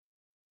compounds?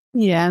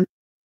 Yeah.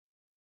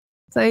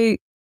 So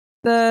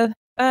the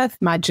earth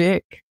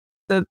magic,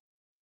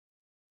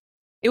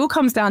 it all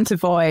comes down to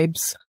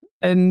vibes,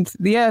 and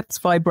the earth's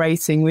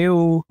vibrating.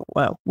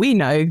 We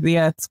know the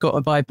earth's got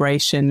a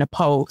vibration, a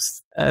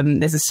pulse.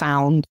 There's a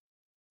sound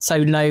so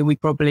low we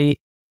probably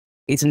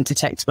isn't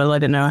detectable. I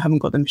don't know. I haven't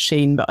got the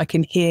machine, but I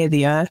can hear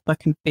the earth. I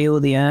can feel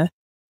the earth.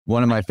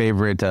 One of my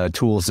favorite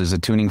tools is a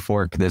tuning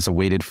fork. There's a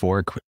weighted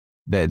fork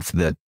that's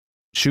the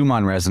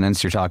Schumann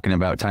resonance you're talking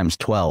about times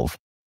 12.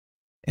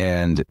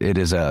 And it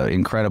is an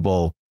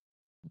incredible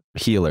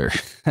healer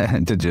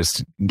to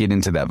just get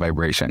into that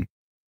vibration.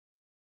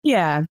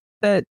 Yeah,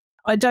 but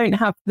I don't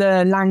have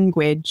the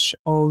language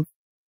of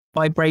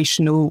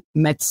vibrational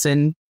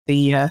medicine,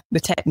 the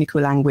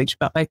technical language,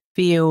 but I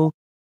feel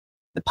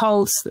the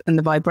pulse and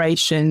the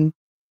vibration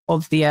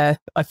of the earth.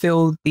 I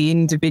feel the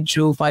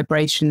individual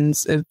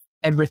vibrations of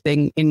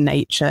everything in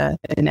nature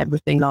and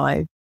everything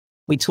live.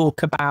 We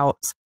talk about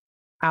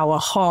our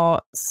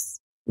hearts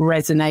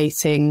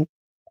resonating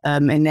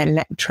an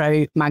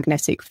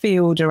electromagnetic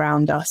field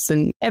around us,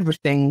 and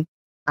everything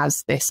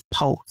has this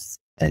pulse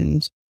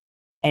and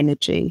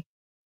energy.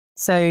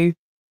 So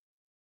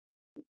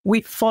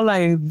we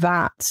follow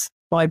that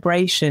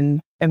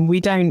vibration, and we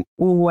don't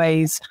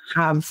always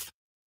have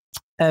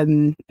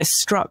a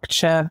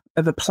structure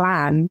of a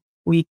plan.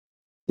 We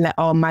let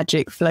our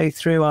magic flow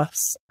through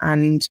us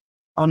and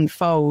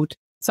unfold.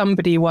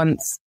 Somebody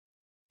once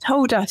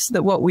told us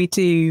that what we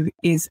do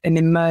is an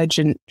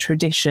emergent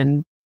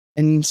tradition,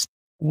 and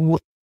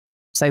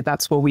so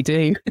that's what we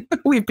do.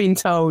 We've been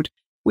told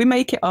we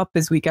make it up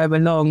as we go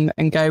along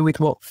and go with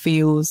what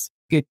feels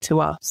good to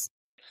us.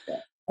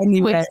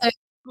 Anyway,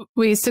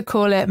 we used to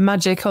call it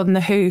magic on the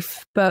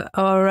hoof, but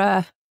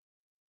our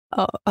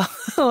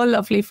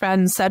lovely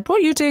friend said,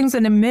 what you're doing is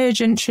an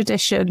emergent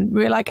tradition.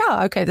 We were like,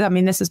 oh, okay. I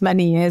mean, this is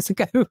many years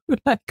ago.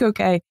 Like,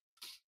 okay.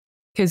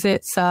 Because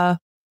it's,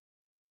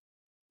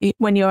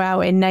 when you're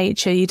out in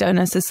nature, you don't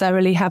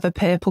necessarily have a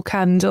purple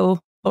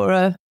candle or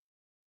a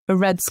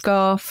red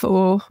scarf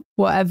or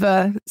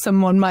whatever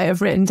someone might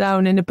have written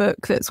down in a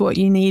book. That's what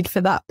you need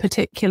for that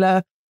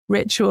particular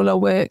ritual or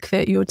work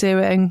that you're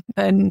doing.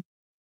 And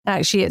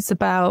actually, it's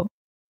about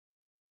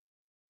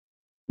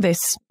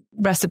this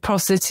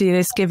reciprocity,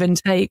 this give and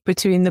take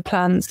between the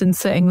plants, and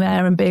sitting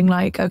there and being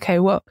like, okay,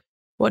 what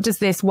does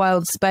this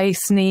wild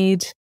space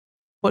need?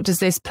 What does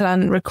this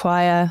plant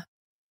require?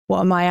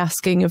 What am I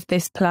asking of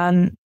this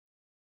plant?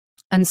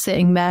 And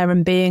sitting there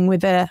and being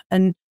with it.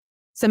 And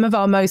some of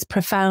our most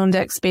profound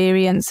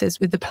experiences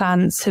with the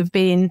plants have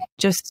been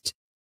just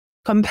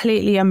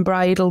completely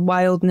unbridled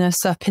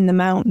wildness up in the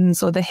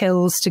mountains or the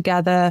hills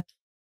together.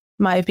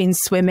 Might have been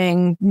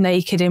swimming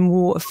naked in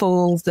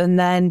waterfalls and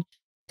then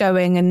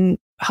going and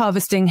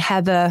harvesting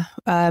heather.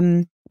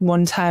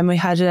 One time we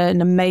had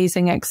an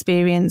amazing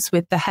experience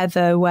with the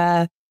heather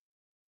where,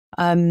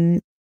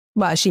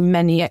 actually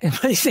many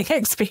amazing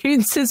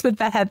experiences with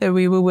the heather.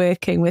 We were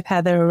working with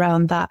heather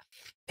around that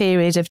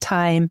period of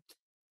time.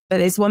 But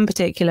there's one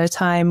particular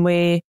time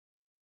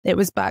it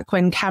was back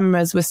when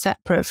cameras were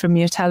separate from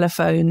your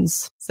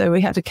telephones. So we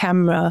had a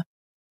camera,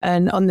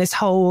 and on this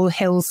whole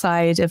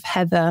hillside of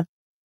heather,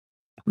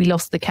 we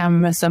lost the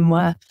camera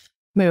somewhere.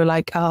 We were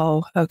like,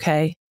 oh,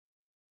 okay.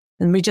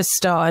 And we just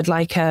started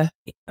like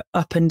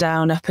up and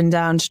down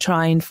to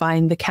try and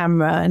find the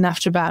camera. And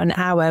after about an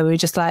hour, we were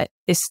just like,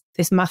 this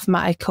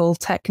mathematical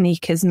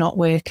technique is not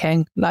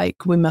working.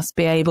 Like, we must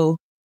be able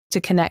to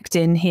connect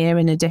in here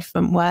in a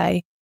different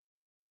way.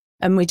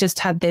 And we just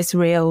had this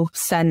real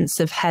sense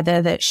of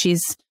heather, that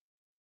she's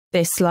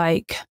this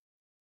like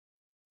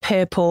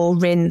purple,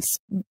 rinse,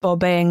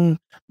 bobbing,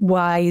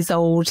 wise,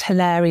 old,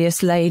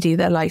 hilarious lady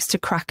that likes to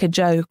crack a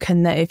joke.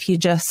 And that if you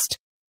just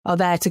are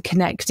there to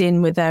connect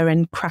in with her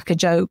and crack a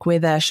joke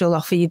with her, she'll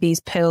offer you these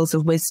pearls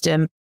of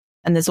wisdom.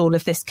 And there's all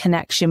of this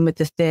connection with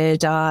the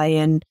third eye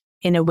and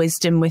inner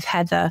wisdom with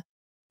heather.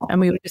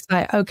 And we were just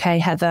like, okay,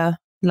 Heather,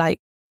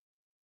 like,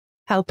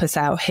 help us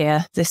out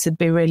here. This would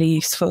be really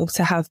useful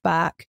to have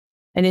back.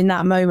 And in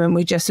that moment,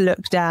 we just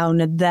looked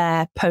down, and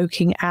there,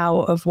 poking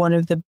out of one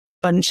of the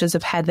bunches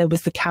of heather,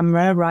 was the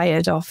camera right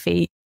at our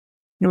feet.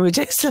 And we were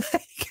just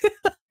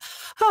like,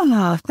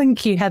 ah,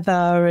 thank you,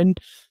 Heather. And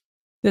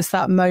just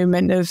that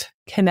moment of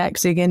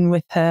connecting in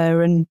with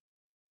her. And,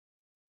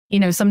 you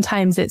know,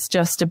 sometimes it's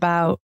just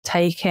about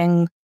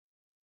taking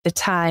the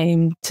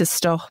time to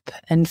stop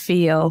and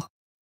feel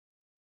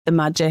the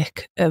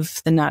magic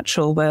of the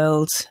natural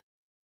world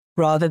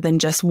rather than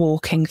just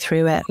walking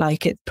through it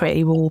like it's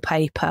pretty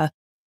wallpaper.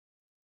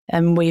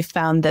 And we've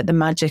found that the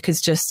magic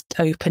has just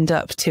opened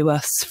up to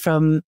us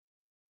from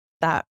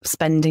that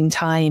spending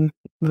time,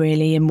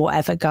 really, in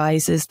whatever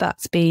guises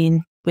that's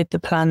been with the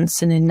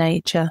plants and in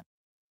nature.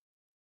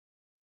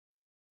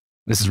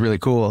 This is really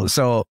cool.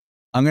 So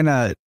I'm going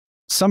to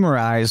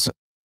summarize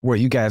what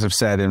you guys have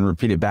said and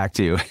repeat it back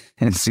to you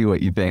and see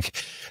what you think,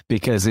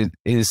 because it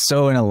is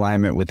so in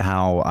alignment with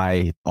how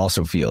I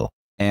also feel.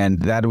 And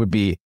that would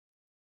be,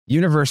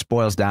 universe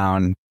boils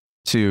down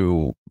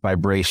to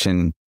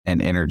vibration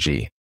and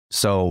energy.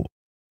 So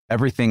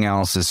everything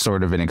else is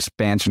sort of an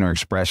expansion or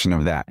expression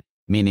of that,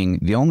 meaning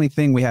the only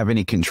thing we have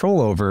any control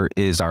over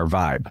is our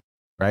vibe,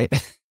 right?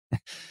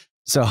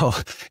 So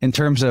in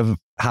terms of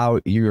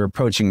how you're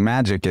approaching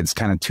magic, it's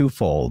kind of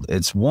twofold.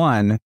 It's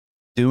one,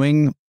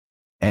 doing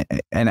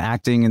and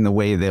acting in the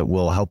way that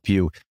will help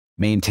you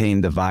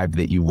maintain the vibe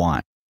that you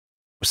want.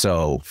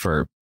 So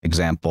for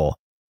example,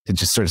 to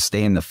just sort of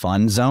stay in the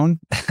fun zone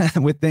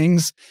with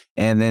things.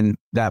 And then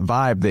that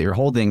vibe that you're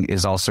holding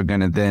is also going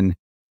to then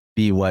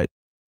be what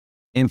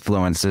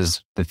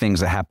influences the things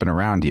that happen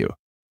around you.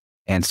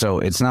 And so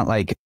it's not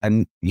like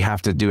you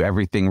have to do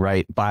everything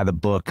right by the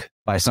book,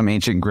 by some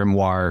ancient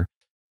grimoire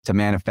to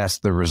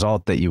manifest the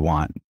result that you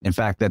want. In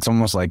fact, that's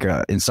almost like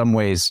in some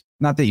ways,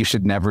 not that you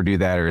should never do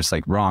that or it's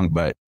like wrong,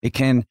 but it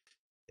can,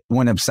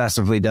 when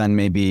obsessively done,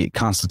 maybe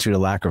constitute a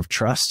lack of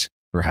trust,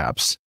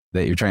 perhaps,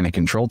 that you're trying to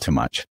control too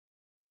much.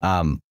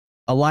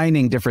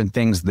 Aligning different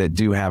things that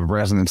do have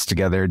resonance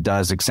together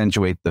does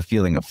accentuate the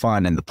feeling of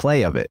fun and the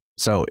play of it.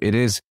 So it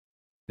is,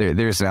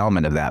 there's an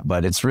element of that,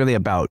 but it's really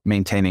about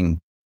maintaining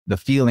the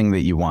feeling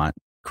that you want,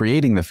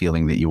 creating the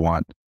feeling that you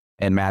want,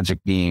 and magic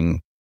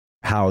being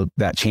how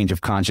that change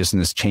of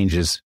consciousness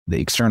changes the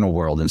external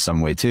world in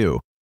some way too.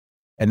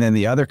 And then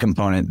the other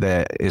component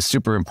that is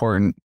super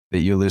important that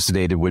you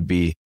elucidated would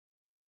be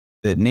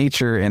that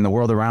nature and the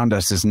world around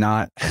us is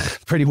not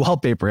pretty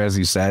wallpaper, as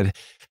you said,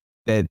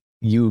 that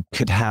you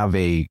could have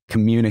a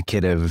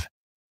communicative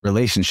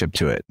relationship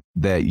to it,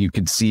 that you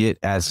could see it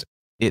as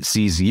it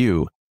sees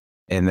you,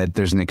 and that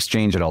there's an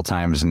exchange at all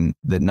times and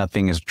that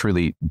nothing is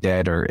truly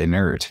dead or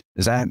inert.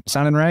 Is that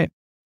sounding right?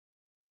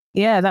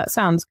 yeah, that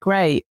sounds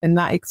great. And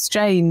that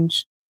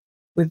exchange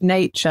with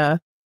nature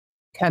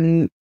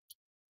can,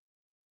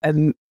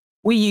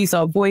 we use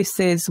our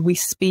voices, we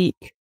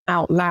speak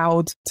out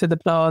loud to the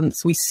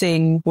plants, we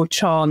sing or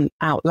chant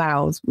out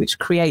loud, which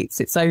creates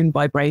its own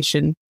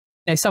vibration.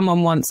 You know,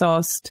 someone once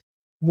asked,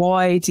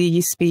 why do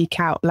you speak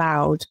out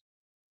loud?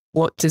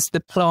 What does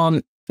the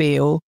plant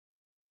feel?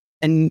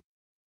 And,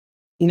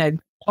 you know,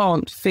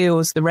 plant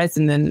feels the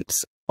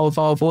resonance of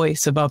our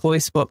voice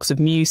box of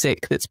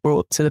music that's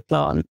brought to the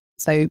plant.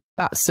 So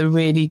that's a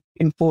really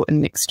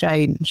important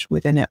exchange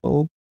within it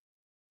all.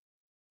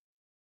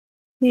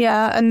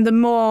 Yeah, and the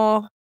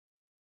more,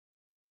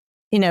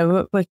 you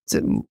know,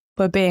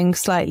 we're being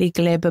slightly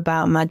glib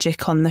about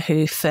magic on the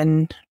hoof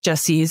and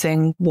just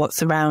using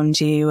what's around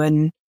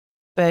you,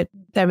 but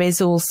there is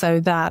also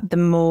that the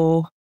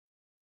more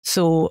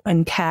thought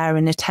and care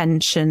and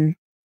attention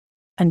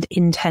and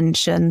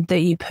intention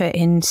that you put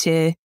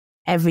into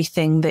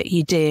everything that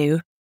you do,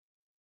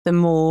 the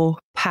more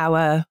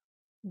power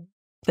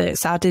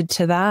that's added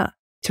to that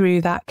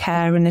through that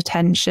care and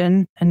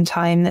attention and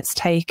time that's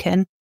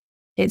taken.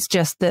 It's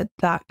just that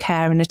that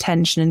care and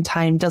attention and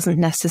time doesn't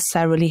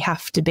necessarily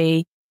have to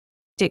be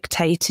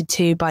dictated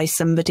to by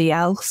somebody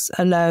else,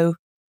 although,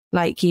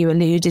 like you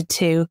alluded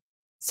to,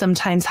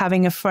 sometimes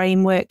having a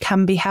framework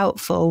can be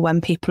helpful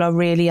when people are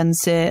really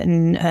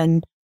uncertain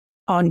and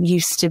aren't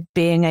used to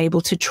being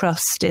able to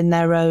trust in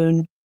their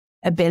own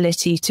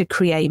ability to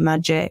create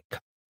magic.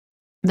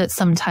 That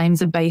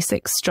sometimes a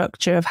basic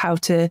structure of how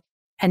to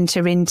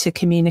enter into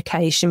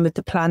communication with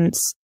the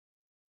plants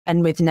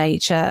and with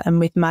nature and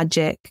with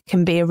magic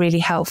can be a really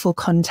helpful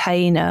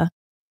container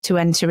to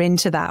enter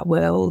into that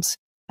world.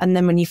 And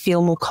then when you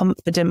feel more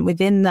confident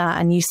within that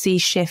and you see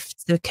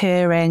shifts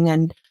occurring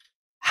and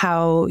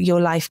how your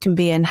life can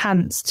be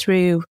enhanced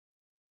through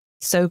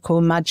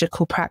so-called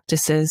magical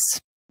practices,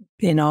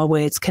 in our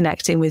words,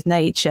 connecting with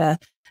nature,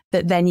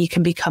 that then you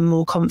can become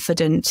more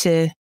confident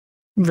to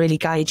really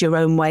guide your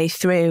own way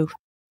through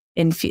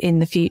in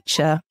the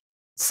future.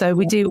 So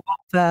we do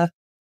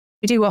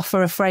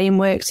offer a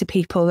framework to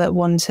people that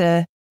want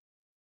to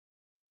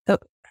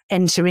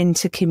enter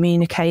into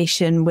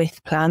communication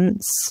with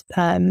plants.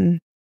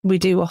 We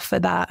do offer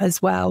that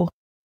as well,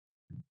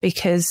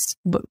 because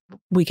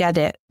we get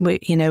it. We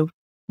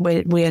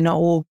are not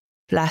all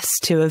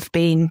blessed to have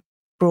been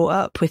brought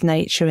up with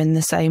nature in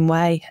the same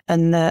way,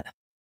 and that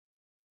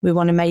we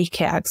want to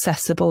make it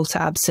accessible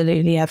to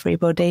absolutely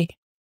everybody.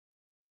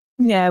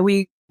 Yeah,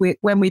 we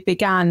when we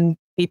began,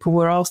 people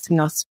were asking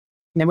us,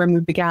 you know, when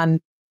we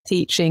began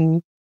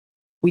teaching,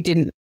 we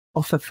didn't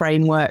offer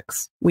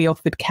frameworks. We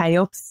offered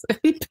chaos.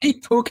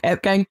 People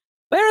kept going,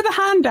 where are the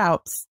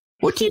handouts?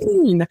 What do you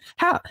mean?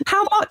 How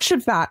much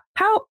of that?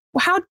 How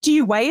do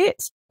you weigh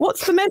it?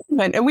 What's the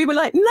measurement? And we were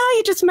like, no,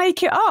 you just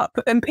make it up.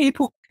 And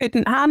people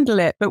couldn't handle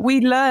it. But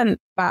we learned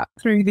that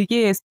through the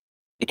years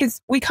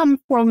because we come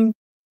from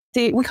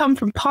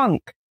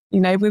punk. You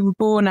know, we were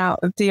born out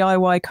of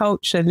DIY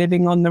culture,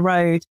 living on the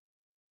road,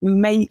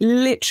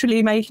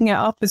 literally making it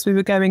up as we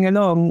were going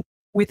along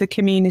with a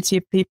community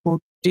of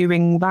people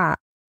doing that.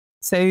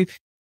 So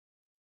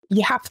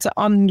you have to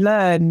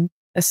unlearn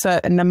a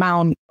certain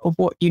amount of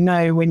what you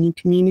know when you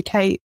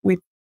communicate with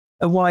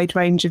a wide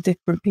range of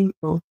different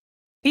people.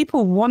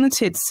 People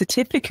wanted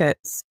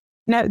certificates.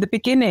 You know, at the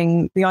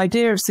beginning, the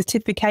idea of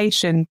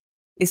certification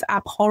is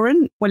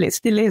abhorrent. Well, it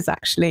still is,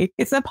 actually.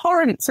 It's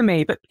abhorrent to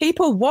me, but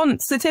people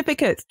want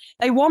certificates.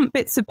 They want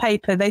bits of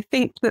paper. They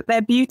think that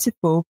they're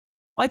beautiful.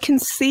 I can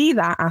see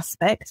that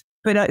aspect,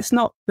 but it's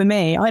not for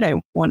me. I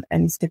don't want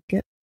any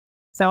certificate.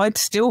 So I'd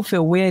still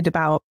feel weird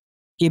about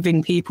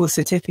giving people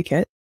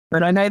certificates,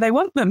 but I know they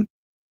want them.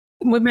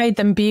 We made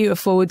them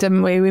beautiful,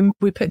 didn't we?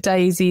 We put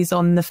daisies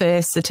on the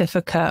first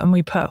certificate and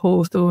we put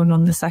hawthorn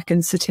on the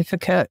second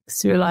certificate.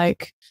 So you're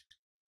like,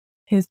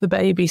 here's the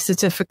baby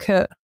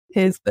certificate.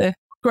 Here's the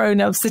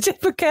grown-up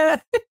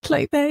certificate.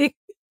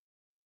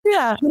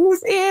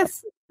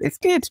 It's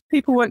good.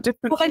 People want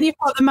different. Well, then you've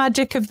got the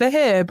magic of the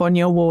herb on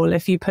your wall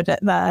if you put it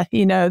there.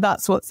 You know,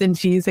 that's what's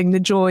infusing the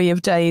joy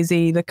of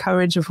daisy, the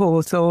courage of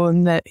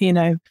hawthorn, that, you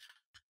know.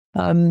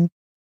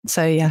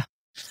 So, yeah.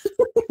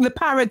 The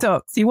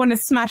paradox. You want to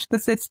smash the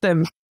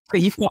system,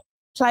 but you've got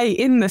play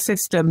in the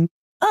system.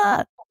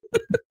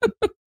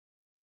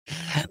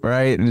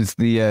 Right. And it's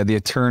the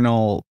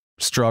eternal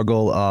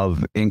struggle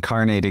of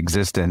incarnate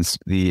existence,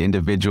 the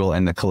individual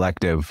and the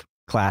collective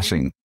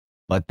clashing.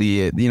 But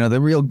the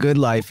real good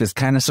life is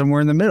kind of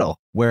somewhere in the middle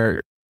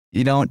where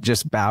you don't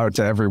just bow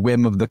to every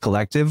whim of the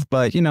collective,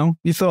 but, you know,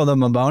 you throw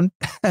them a bone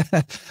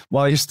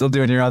while you're still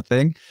doing your own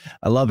thing.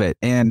 I love it.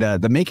 And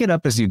the make it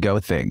up as you go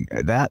thing,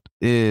 that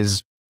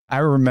is, I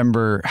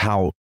remember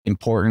how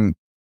important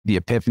the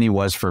epiphany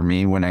was for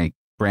me when I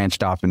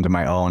branched off into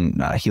my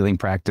own healing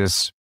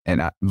practice.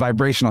 And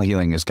vibrational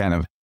healing is kind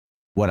of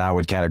what I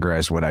would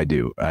categorize what I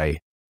do. I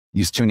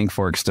use tuning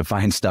forks to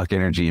find stuck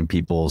energy in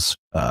people's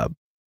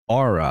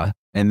aura.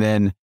 And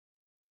then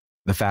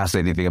the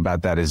fascinating thing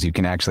about that is you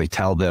can actually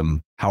tell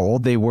them how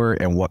old they were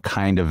and what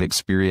kind of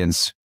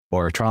experience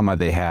or trauma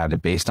they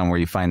had based on where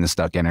you find the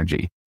stuck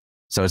energy.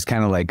 So it's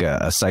kind of like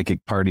a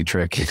psychic party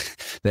trick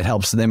that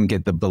helps them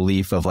get the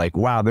belief of like,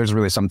 wow, there's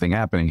really something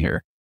happening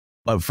here.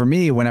 But for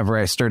me, whenever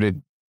I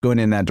started going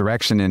in that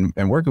direction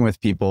and working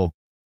with people,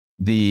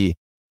 the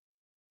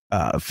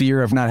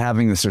fear of not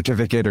having the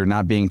certificate or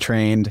not being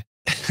trained,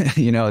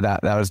 you know,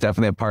 that was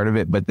definitely a part of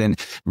it. But then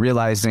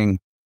realizing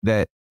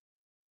that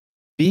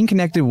being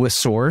connected with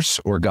source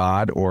or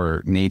God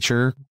or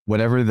nature,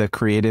 whatever the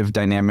creative,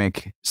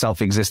 dynamic,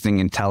 self-existing,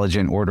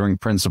 intelligent, ordering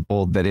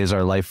principle that is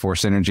our life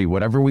force energy,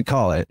 whatever we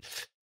call it,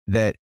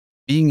 that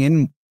being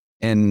in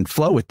and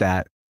flow with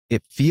that,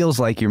 it feels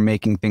like you're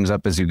making things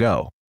up as you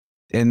go.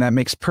 And that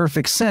makes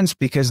perfect sense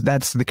because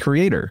that's the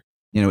creator.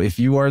 You know, if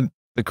you are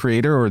the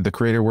creator or the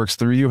creator works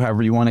through you,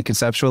 however you want to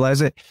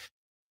conceptualize it,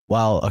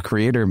 while a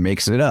creator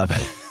makes it up.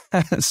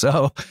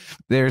 So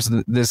there's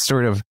this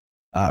sort of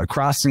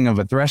crossing of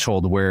a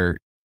threshold where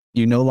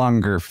you no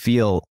longer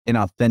feel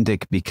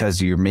inauthentic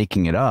because you're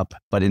making it up,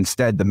 but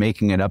instead the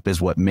making it up is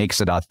what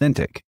makes it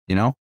authentic, you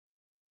know?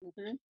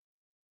 Mm-hmm.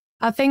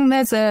 I think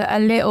there's a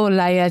little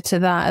layer to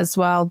that as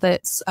well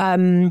that's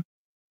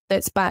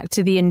back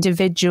to the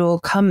individual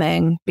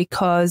coming,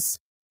 because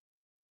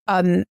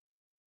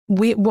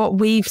what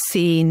we've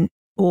seen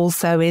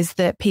also is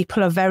that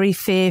people are very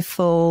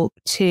fearful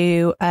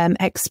to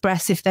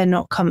express if they're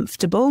not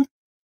comfortable,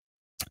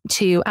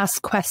 to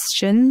ask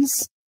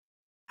questions.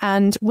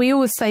 And we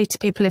always say to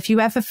people, if you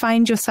ever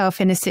find yourself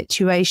in a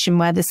situation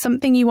where there's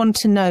something you want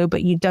to know,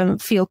 but you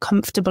don't feel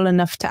comfortable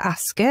enough to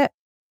ask it,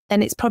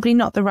 then it's probably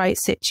not the right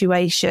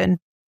situation.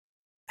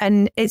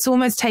 And it's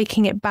almost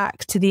taking it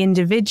back to the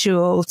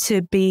individual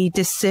to be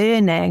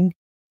discerning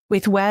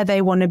with where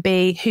they want to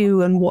be,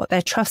 who and what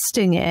they're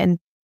trusting in.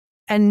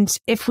 And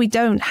if we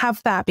don't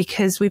have that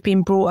because we've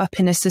been brought up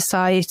in a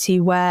society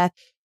where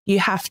you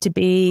have to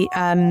be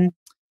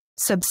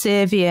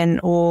subservient,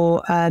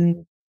 or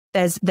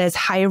there's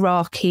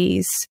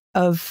hierarchies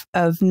of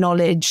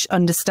knowledge,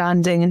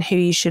 understanding, and who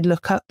you should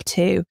look up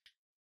to,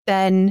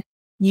 then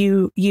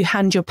you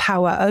hand your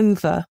power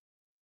over.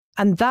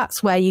 And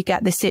that's where you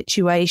get the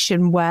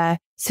situation where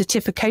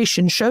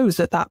certification shows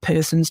that that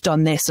person's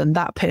done this and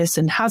that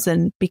person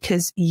hasn't,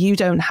 because you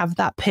don't have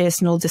that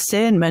personal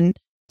discernment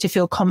to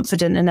feel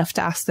confident enough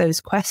to ask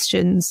those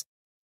questions.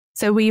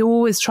 So we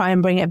always try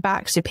and bring it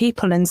back to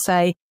people and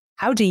say,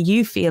 how do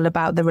you feel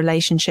about the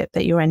relationship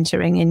that you're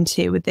entering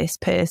into with this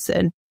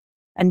person?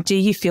 And do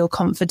you feel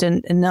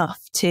confident enough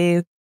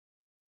to,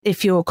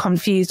 if you're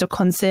confused or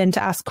concerned,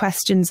 to ask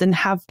questions and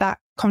have that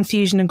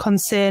confusion and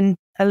concern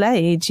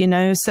allayed, you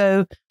know?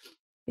 So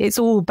it's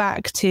all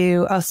back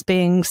to us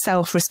being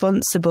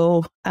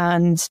self-responsible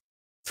and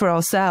for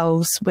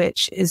ourselves,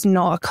 which is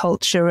not a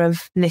culture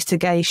of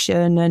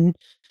litigation and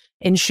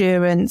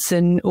insurance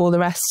and all the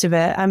rest of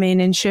it. I mean,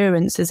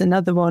 insurance is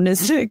another one,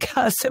 isn't it,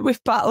 Kazz, that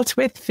we've battled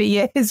with for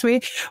years. We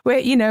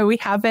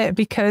have it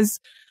because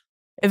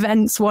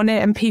events want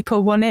it and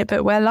people want it,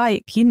 but we're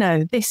like,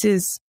 this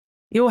is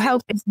your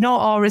health is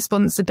not our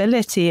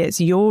responsibility.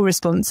 It's your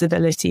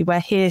responsibility. We're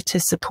here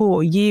to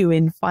support you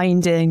in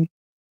finding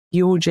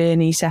your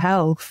journey to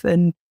health.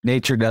 And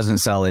nature doesn't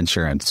sell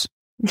insurance.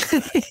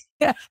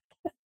 Yeah.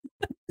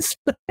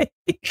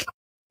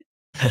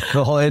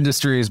 The whole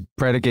industry is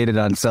predicated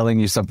on selling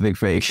you something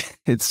fake.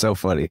 It's so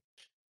funny.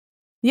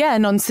 Yeah,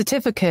 and on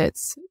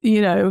certificates,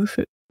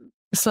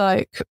 it's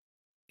like,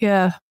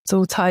 yeah, it's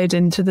all tied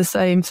into the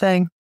same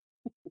thing.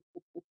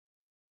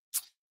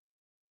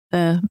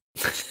 Well,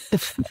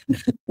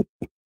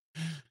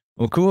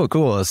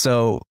 cool.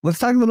 So let's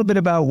talk a little bit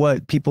about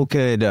what people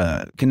could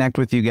connect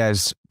with you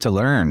guys to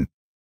learn.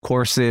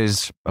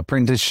 Courses,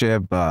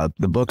 apprenticeship, the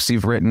books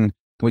you've written.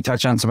 Can we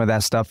touch on some of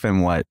that stuff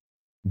and what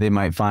they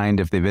might find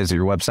if they visit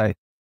your website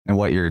and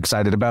what you're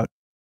excited about?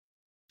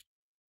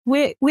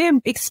 We're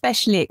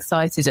especially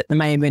excited at the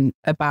moment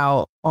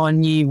about our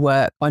new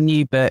work, our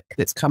new book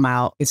that's come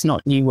out. It's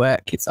not new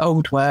work, it's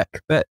old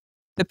work, but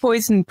the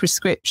poison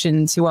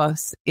prescription to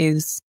us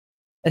is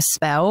a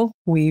spell.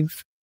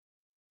 We've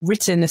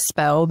written a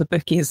spell, the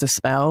book is a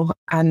spell,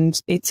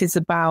 and it is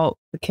about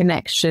the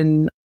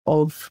connection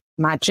of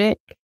magic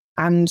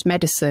and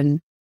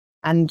medicine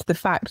and the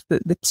fact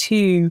that the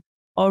two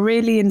are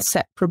really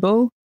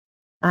inseparable.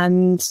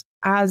 And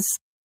as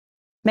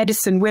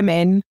medicine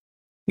women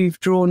who've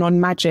drawn on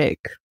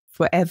magic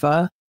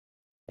forever,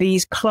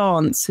 these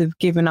plants have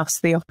given us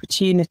the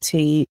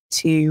opportunity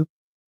to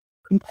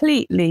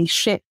completely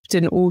shift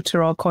and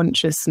alter our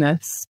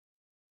consciousness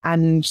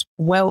and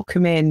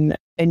welcome in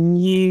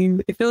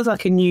it feels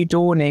like a new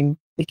dawning,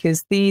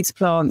 because these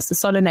plants, the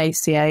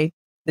Solanaceae,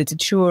 the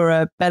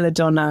datura,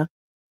 belladonna,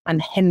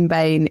 and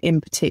henbane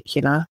in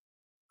particular,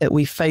 that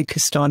we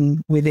focused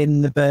on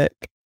within the book,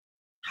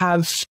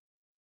 have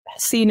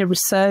seen a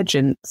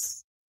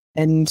resurgence.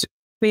 And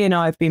Fiona and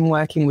I have been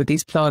working with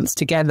these plants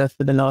together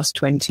for the last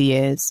 20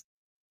 years,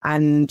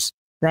 and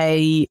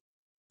they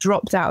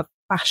dropped out of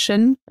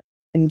fashion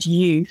and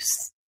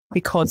use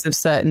because of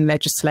certain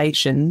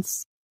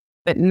legislations.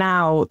 But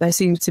now there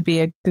seems to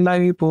be a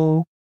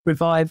global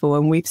revival,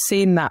 and we've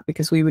seen that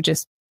because we were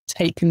just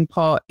taking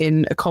part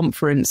in a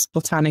conference,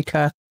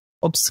 Botanica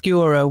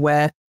Obscura,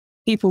 where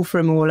people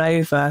from all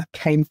over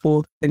came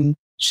forth and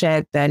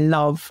shared their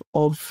love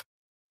of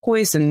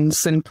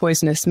poisons and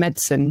poisonous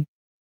medicine.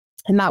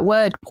 And that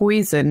word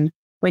poison,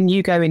 when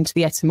you go into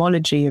the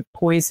etymology of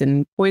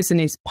poison, poison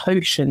is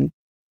potion,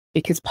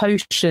 because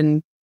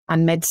potion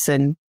and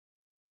medicine,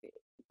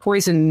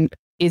 poison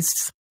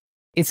is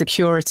a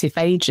curative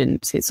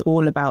agent. It's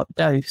all about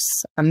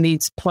dose. And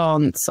these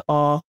plants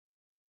are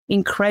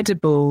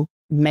incredible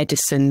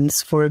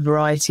medicines for a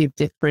variety of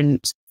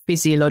different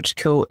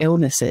physiological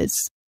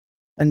illnesses,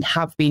 and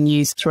have been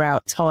used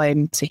throughout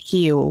time to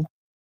heal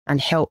and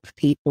help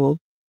people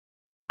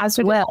as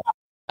well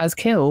as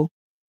kill.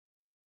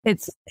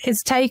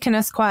 It's taken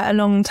us quite a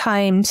long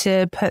time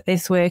to put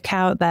this work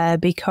out there,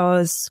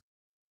 because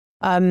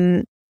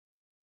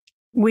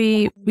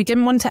we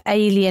didn't want to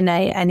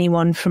alienate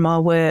anyone from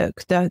our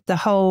work.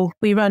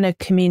 We run a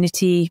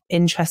community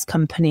interest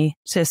company,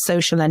 so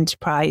social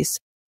enterprise.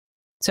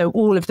 So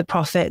all of the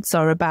profits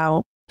are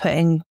about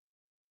putting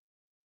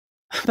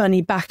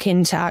money back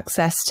into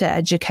access to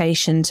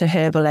education, to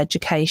herbal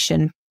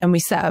education. And we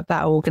set up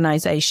that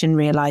organization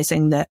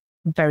realizing that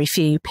very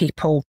few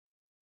people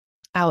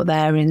out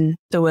there in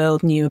the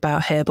world knew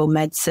about herbal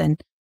medicine.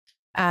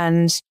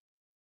 And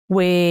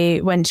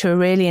we went to a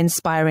really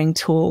inspiring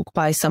talk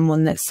by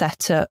someone that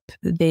set up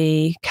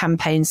the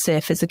campaign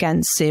Surfers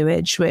Against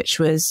Sewage, which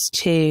was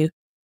to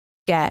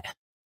get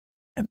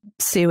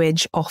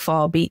sewage off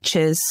our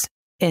beaches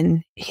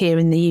here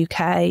in the UK,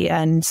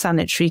 and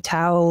sanitary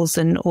towels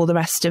and all the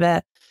rest of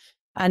it.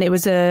 And it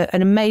was an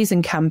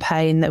amazing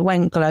campaign that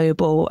went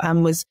global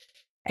and was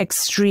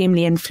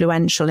extremely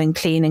influential in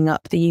cleaning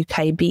up the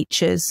UK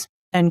beaches.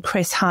 And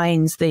Chris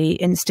Hines, the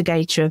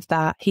instigator of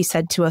that, he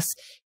said to us,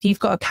 if you've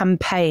got a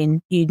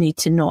campaign, you need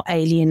to not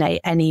alienate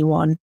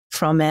anyone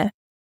from it.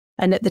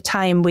 And at the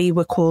time, we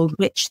were called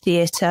Witch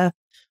Theatre.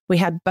 We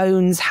had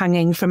bones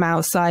hanging from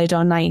outside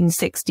our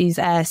 1960s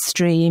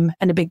Airstream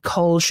and a big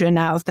cauldron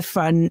out of the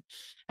front.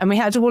 And we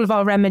had all of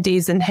our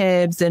remedies and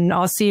herbs and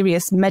our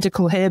serious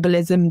medical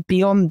herbalism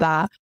beyond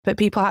that. But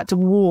people had to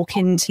walk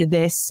into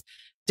this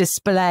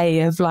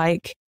display of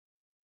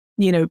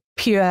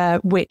pure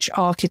witch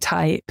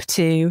archetype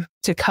to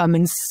come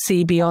and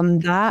see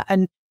beyond that.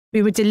 And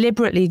we were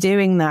deliberately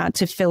doing that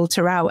to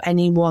filter out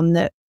anyone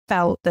that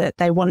felt that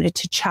they wanted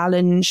to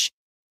challenge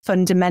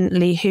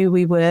fundamentally who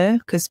we were.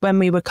 Because when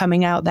we were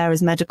coming out there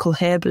as medical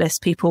herbalists,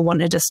 people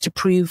wanted us to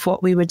prove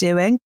what we were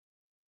doing.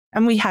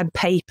 And we had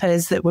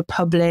papers that were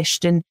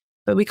published,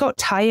 but we got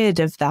tired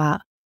of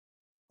that.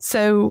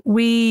 So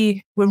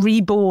we were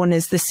reborn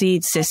as the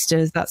Seed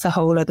Sistas. That's a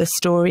whole other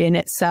story in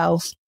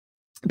itself,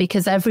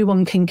 because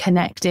everyone can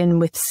connect in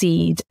with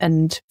seed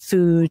and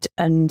food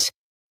and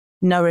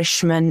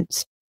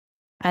nourishment.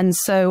 And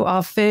so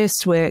our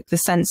first work, the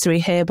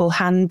Sensory Herbal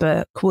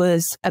Handbook,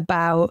 was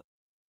about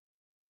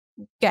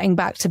getting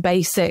back to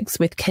basics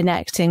with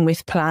connecting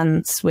with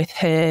plants, with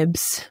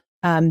herbs.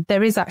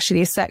 There is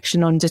actually a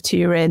section on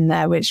datura in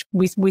there, which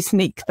we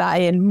sneak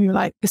that in. We were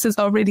like, this is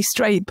our really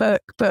straight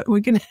book, but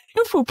we'll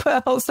put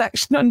a whole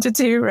section on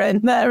datura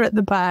in there at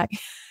the back.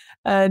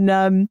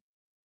 And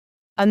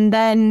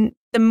then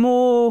the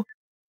more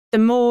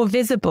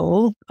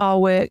visible our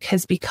work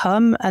has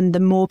become and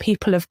the more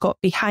people have got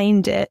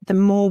behind it, the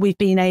more we've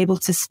been able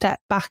to step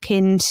back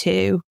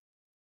into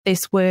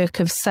this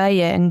work of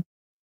saying,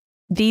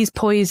 these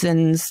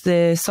poisons,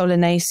 the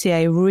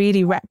Solanaceae,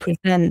 really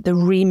represent the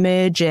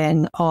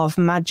remerging of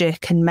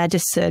magic and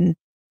medicine,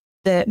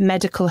 that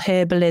medical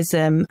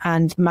herbalism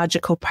and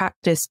magical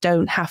practice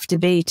don't have to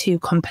be two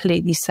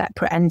completely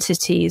separate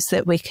entities,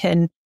 that we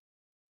can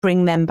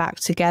bring them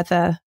back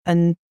together.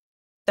 And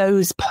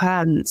those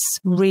plants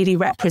really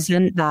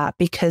represent that,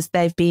 because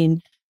they've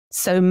been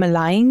so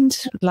maligned,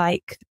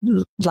 like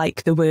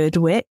the word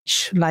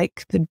witch,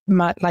 like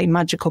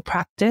magical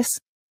practice.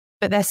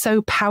 But they're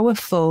so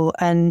powerful,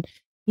 and,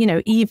 you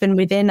know, even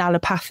within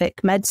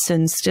allopathic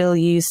medicine still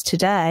used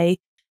today,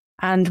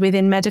 and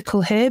within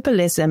medical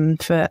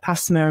herbalism for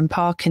asthma and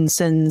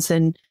Parkinson's,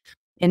 and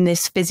in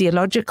this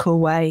physiological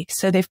way.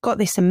 So they've got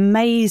this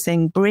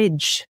amazing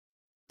bridge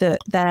that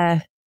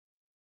they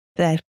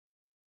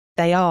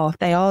are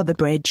the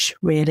bridge,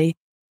 really.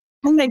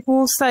 And they've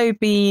also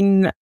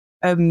been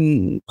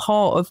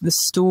part of the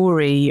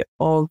story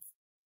of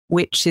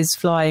witches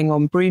flying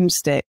on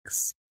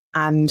broomsticks,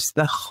 and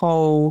the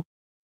whole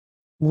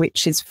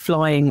witches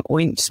flying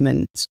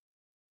ointment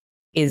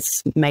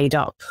is made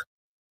up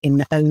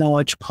in a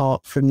large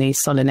part from these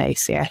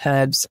Solanaceae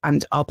herbs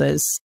and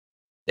others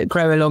that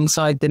grow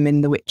alongside them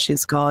in the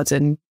witch's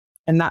garden.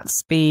 And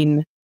that's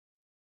been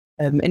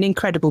an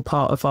incredible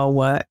part of our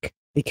work,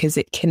 because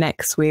it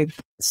connects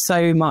with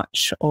so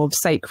much of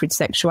sacred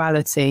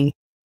sexuality,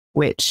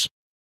 which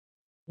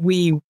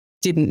we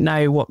didn't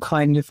know what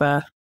kind of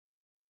a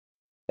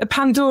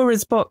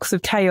Pandora's box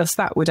of chaos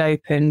that would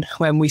open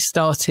when we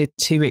started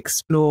to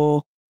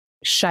explore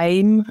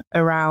shame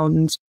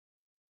around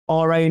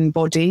our own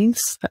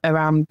bodies,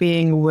 around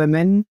being a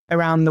woman,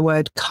 around the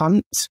word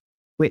cunt,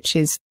 which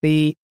is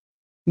the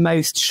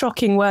most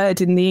shocking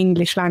word in the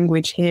English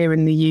language here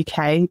in the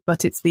UK,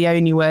 but it's the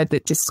only word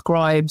that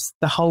describes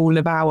the whole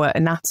of our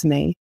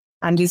anatomy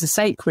and is a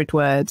sacred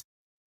word.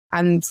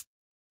 And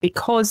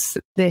because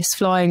this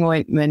flying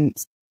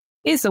ointment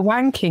is a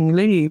wanking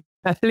lube,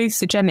 a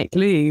hallucinogenic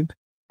lube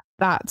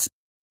that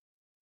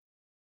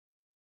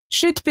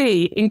should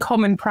be in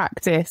common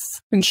practice,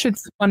 and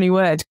should's a funny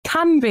word,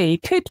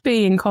 could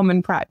be in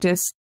common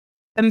practice,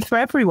 and for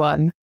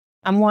everyone.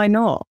 And why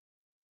not?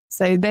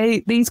 So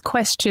these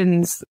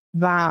questions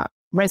that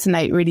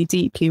resonate really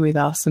deeply with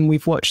us, and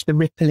we've watched the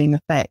rippling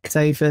effect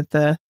over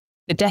the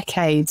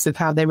decades of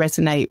how they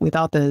resonate with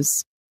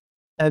others,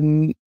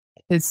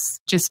 has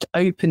just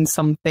opened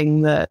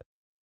something that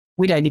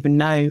we don't even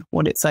know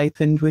what it's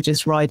opened. We're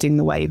just riding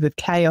the wave of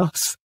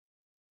chaos.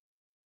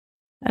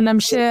 And I'm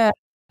sure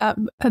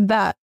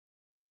that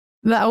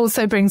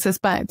also brings us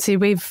back to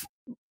we've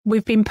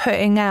been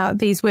putting out,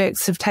 these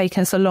works have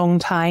taken us a long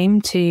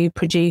time to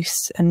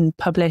produce and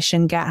publish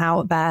and get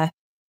out there.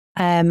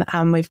 And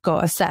we've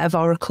got a set of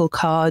oracle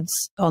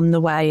cards on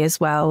the way as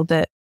well,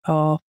 that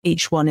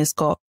each one has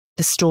got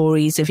the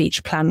stories of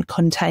each plant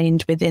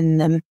contained within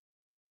them.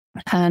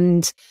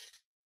 And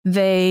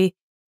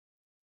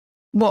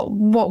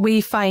what we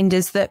find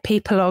is that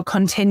people are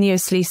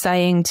continuously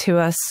saying to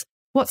us,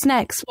 what's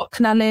next? What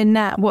can I learn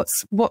now? More.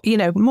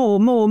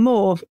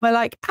 We're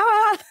like,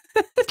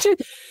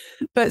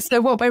 But so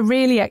what we're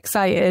really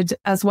excited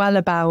as well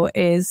about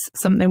is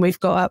something we've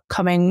got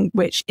upcoming,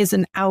 which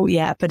isn't out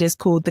yet, but is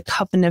called the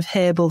Coven of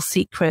Herbal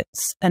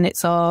Secrets. And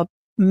it's our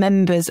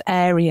members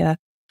area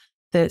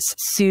that's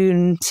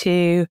soon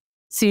to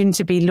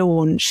be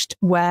launched,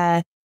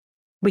 where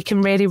we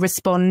can really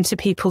respond to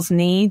people's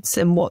needs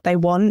and what they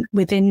want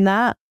within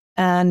that.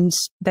 And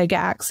they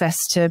get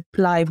access to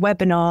live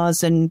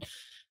webinars and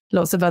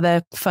lots of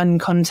other fun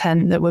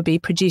content that we'll be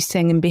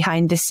producing, and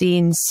behind the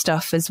scenes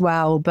stuff as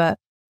well. But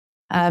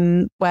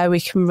where we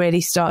can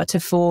really start to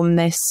form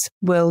this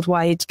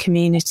worldwide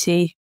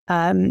community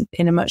in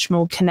a much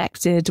more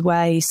connected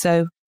way.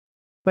 So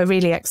we're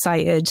really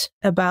excited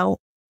about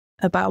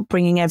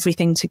bringing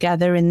everything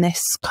together in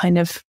this kind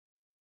of,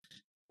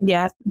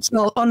 it's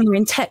not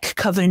honouring tech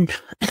coven.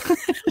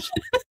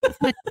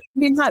 I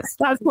mean, that's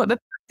what the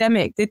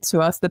pandemic did to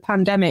us. The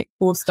pandemic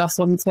forced us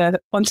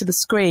onto the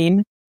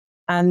screen,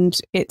 and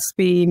it's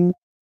been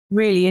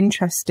really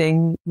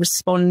interesting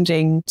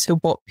responding to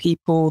what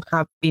people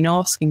have been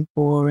asking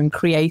for, and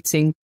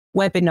creating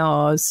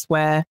webinars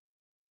where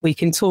we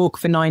can talk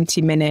for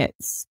 90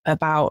 minutes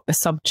about a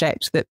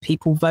subject that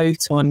people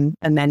vote on,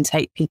 and then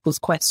take people's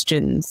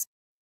questions.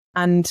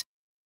 And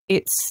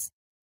it's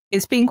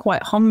been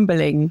quite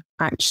humbling,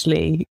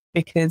 actually,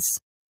 because,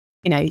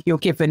 you know,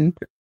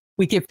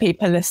 we give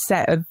people a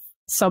set of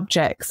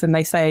subjects and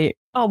they say,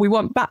 oh, we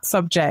want that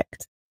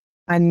subject.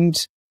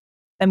 And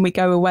then we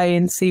go away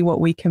and see what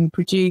we can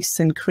produce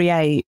and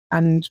create.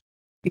 And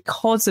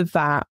because of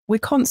that, we're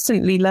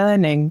constantly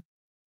learning.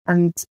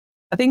 And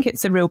I think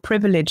it's a real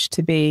privilege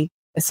to be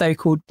a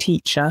so-called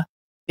teacher,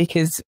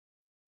 because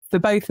for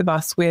both of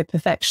us, we're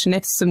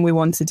perfectionists and we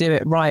want to do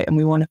it right. And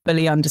we want to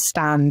fully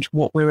understand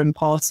what we're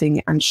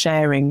imparting and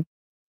sharing.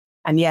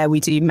 And yeah, we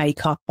do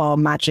make up our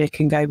magic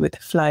and go with the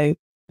flow,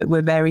 but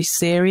we're very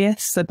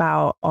serious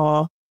about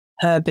our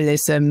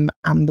herbalism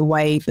and the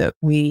way that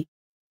we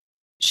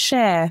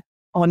share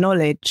our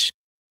knowledge.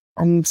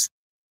 And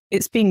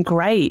it's been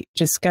great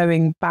just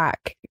going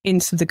back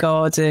into the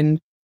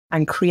garden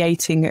and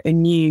creating a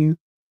new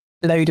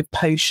load of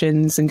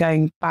potions and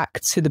going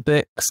back to the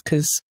books,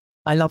 because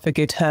I love a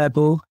good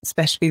herbal,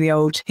 especially the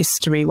old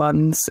history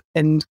ones,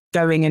 and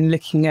going and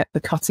looking at the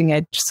cutting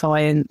edge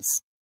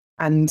science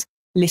and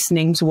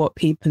listening to what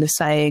people are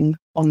saying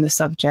on the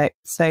subject.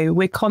 So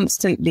we're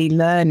constantly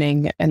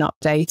learning and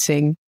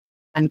updating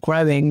and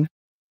growing.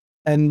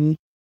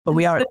 But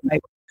we are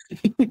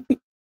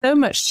so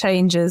much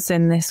changes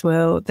in this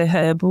world, the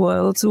herb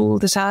world, all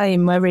the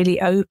time. We're really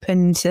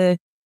open to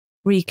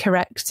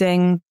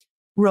recorrecting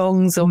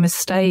wrongs or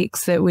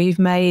mistakes that we've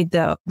made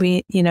that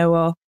we, you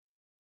know,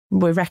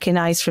 we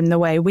recognize from the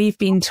way we've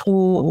been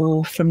taught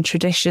or from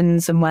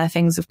traditions and where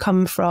things have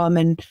come from.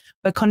 And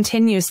we're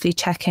continuously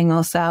checking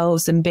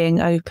ourselves and being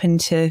open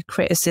to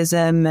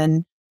criticism.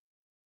 And,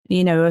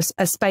 you know,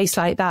 a space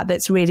like that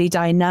that's really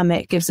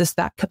dynamic gives us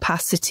that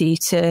capacity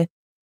to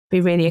be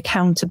really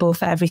accountable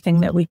for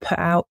everything that we put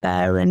out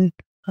there. And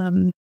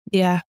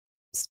yeah,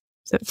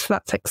 so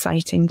that's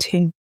exciting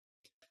too.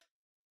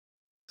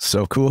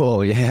 So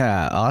cool.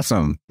 Yeah.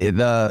 Awesome.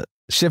 The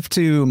shift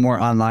to more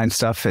online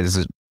stuff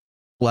is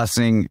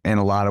blessing in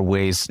a lot of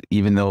ways,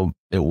 even though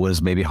it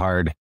was maybe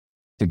hard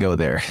to go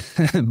there.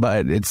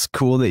 But it's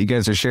cool that you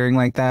guys are sharing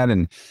like that,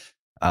 and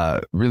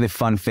really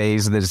fun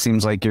phase that it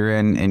seems like you're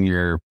in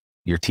your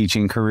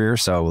teaching career.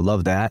 So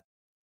love that.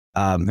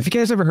 Have you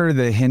guys ever heard of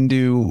the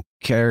Hindu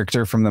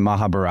character from the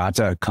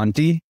Mahabharata,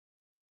 Kunti?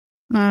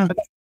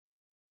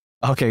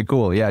 Okay,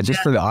 cool. Yeah,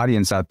 just for the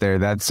audience out there,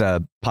 that's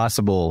a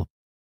possible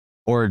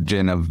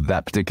origin of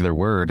that particular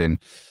word. And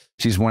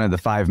she's one of the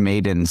 5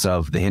 maidens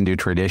of the Hindu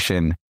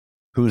tradition,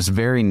 whose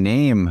very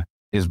name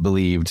is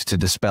believed to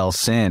dispel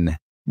sin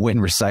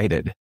when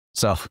recited.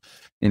 So,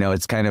 you know,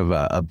 it's kind of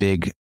a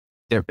big,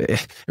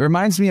 it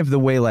reminds me of the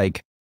way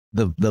like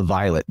the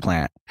violet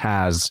plant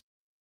has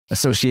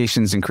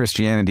associations in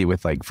Christianity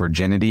with like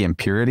virginity and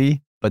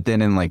purity. But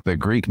then in like the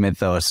Greek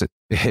mythos,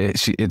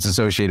 it's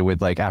associated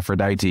with like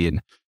Aphrodite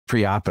and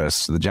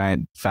Priapus, the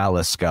giant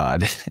phallus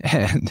god.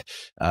 And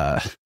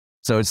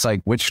so it's like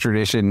which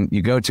tradition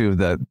you go to,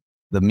 the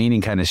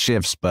meaning kind of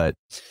shifts, but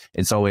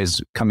it's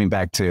always coming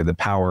back to the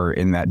power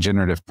in that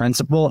generative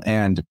principle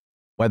and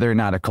whether or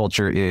not a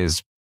culture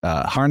is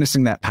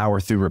harnessing that power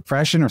through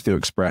repression or through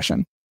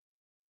expression.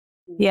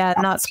 Yeah,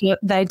 and that's what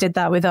they did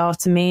that with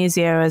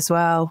Artemisia as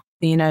well.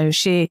 You know,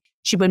 she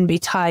wouldn't be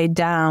tied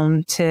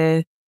down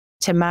to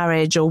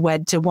marriage or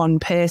wed to one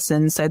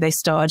person, so they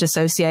started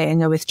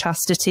associating her with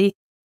chastity,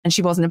 and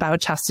she wasn't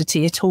about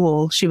chastity at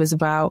all. She was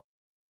about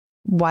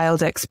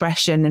wild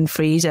expression and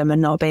freedom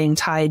and not being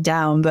tied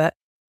down, but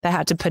they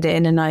had to put it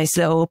in a nice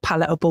little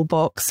palatable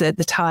box at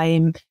the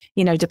time,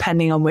 you know,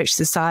 depending on which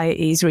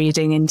society's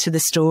reading into the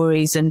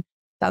stories. And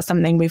that's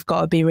something we've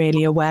got to be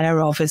really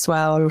aware of as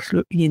well,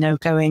 you know,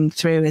 going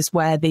through is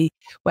where the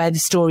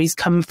stories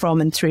come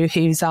from and through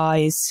whose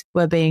eyes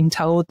we're being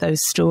told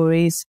those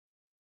stories.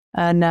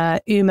 And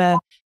Uma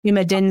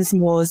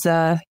Dinsmore's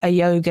a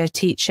yoga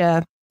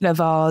teacher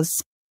of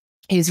ours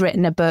who's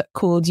written a book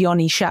called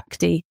Yoni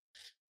Shakti,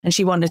 and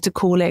she wanted to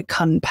call it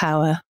Cunt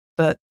Power,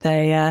 but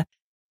the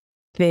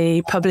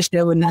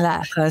publisher wouldn't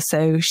let her,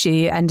 so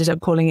she ended up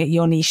calling it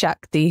Yoni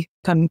Shakti,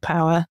 Cunt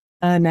Power.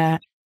 And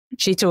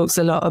she talks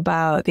a lot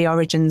about the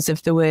origins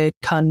of the word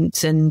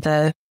cunt and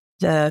the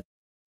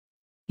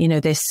you know,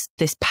 this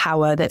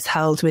power that's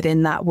held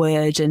within that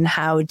word and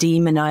how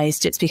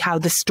demonized it's, how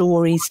the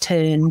stories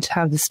turned,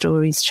 how the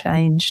stories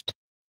changed.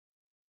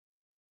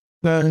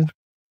 In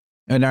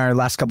our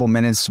last couple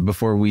minutes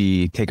before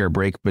we take our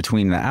break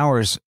between the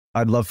hours,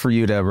 I'd love for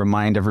you to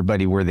remind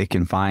everybody where they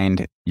can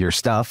find your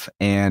stuff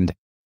and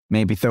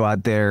maybe throw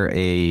out there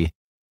a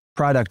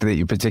product that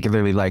you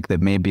particularly like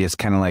that maybe is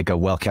kind of like a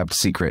well-kept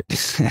secret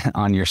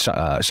on your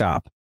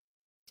shop.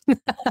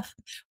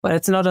 Well,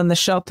 it's not on the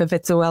shop if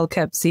it's a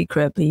well-kept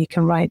secret, but you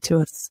can write to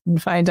us and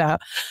find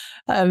out.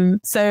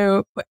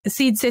 So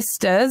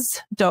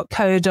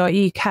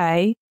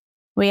seedsistas.co.uk,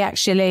 we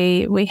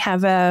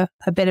have a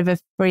bit of a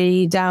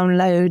free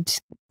download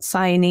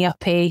signy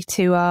uppy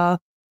to our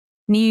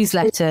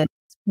newsletter,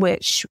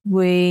 which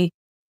we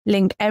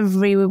link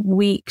every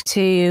week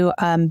to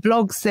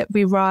blogs that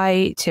we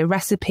write, to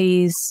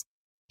recipes,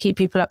 keep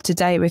people up to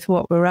date with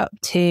what we're up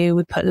to.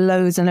 We put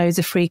loads and loads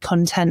of free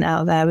content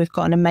out there. We've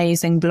got an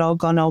amazing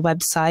blog on our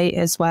website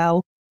as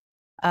well.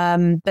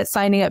 But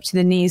signing up to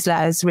the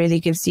newsletters really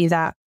gives you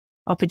that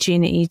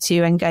opportunity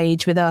to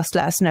engage with us.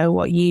 Let us know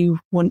what you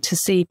want to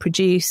see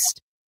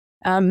produced.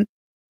 And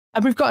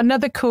we've got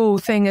another cool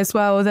thing as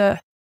well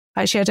that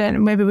actually, I don't know,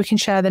 maybe we can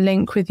share the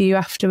link with you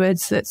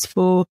afterwards. That's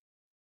for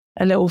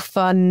a little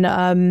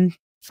fun,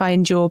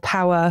 find your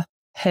power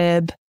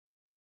herb.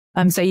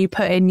 So you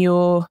put in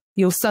your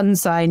sun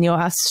sign, your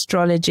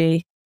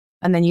astrology,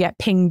 and then you get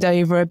pinged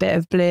over a bit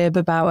of blurb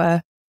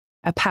about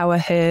a power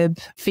herb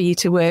for you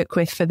to work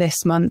with for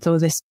this month or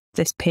this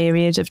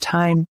period of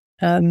time.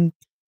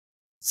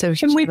 So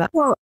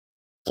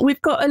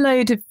we've got a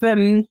load of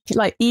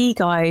like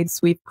e-guides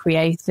we've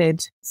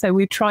created. So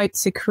we tried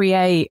to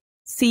create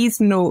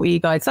seasonal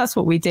e-guides. That's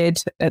what we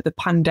did at the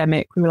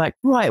pandemic. We were like,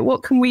 right,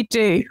 what can we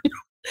do?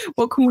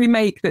 What can we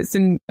make that's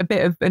a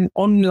bit of an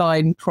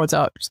online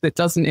product that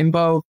doesn't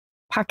involve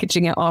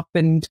packaging it up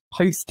and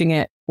posting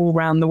it all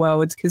around the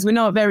world? Because we're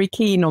not very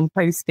keen on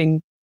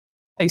posting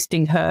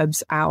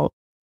herbs out.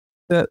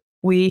 But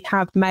we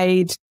have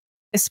made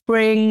a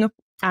spring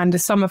and a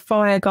summer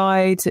fire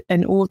guide,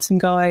 an autumn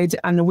guide,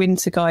 and a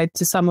winter guide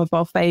to some of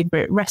our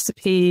favourite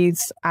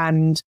recipes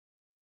and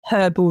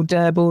herbal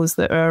derbles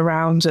that are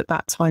around at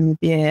that time of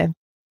year.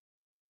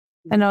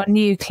 And our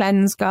new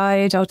cleanse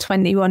guide, our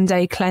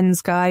 21-day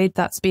cleanse guide,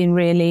 that's been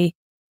really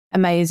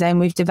amazing.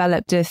 We've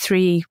developed a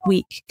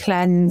 3-week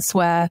cleanse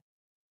where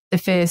the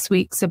first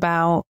week's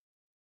about,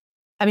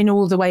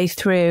 all the way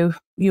through,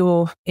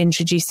 you're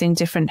introducing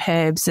different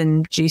herbs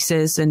and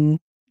juices and,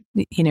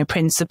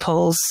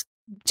 principles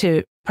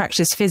to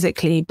practice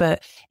physically.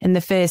 But in the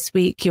first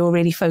week, you're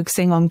really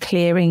focusing on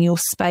clearing your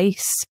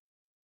space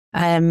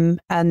and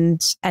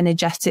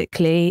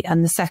energetically.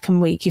 And the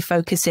second week, you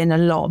focus in a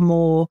lot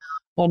more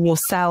on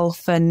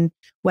yourself and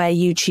where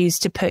you choose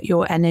to put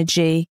your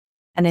energy.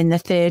 And in the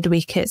third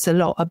week, it's a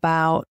lot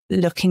about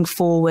looking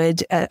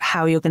forward at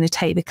how you're going to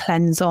take the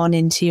cleanse on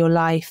into your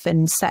life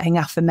and setting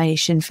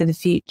affirmation for the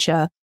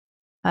future.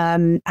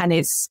 And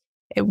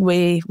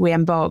we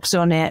embarked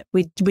on it.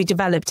 We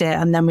developed it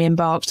and then we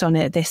embarked on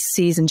it this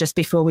season just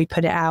before we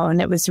put it out.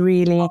 And it was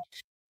really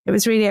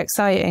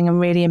exciting and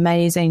really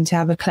amazing to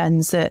have a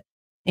cleanse that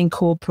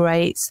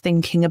incorporates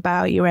thinking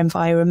about your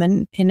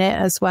environment in it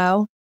as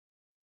well.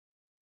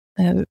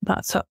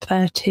 That's up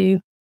there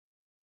too.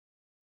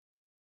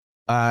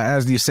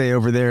 As you say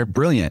over there,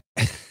 brilliant.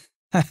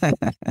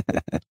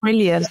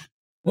 Brilliant.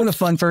 What a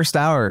fun first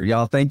hour,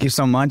 y'all. Thank you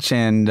so much.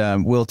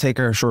 And we'll take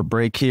our short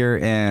break here.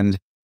 And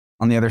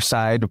on the other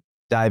side,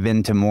 dive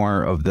into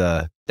more of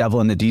the devil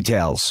in the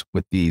details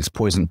with these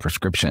poison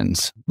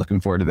prescriptions.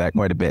 Looking forward to that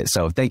quite a bit.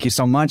 So thank you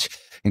so much.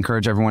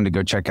 Encourage everyone to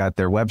go check out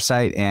their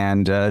website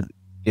and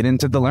get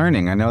into the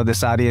learning. I know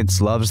this audience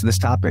loves this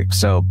topic,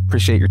 so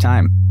appreciate your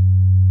time.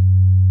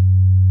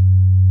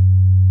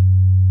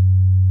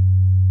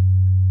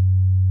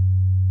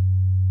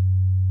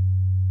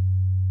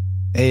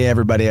 Hey,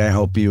 everybody. I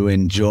hope you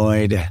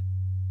enjoyed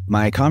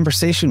my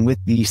conversation with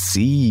the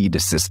Seed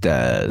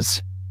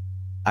Sistas.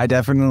 I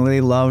definitely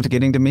loved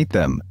getting to meet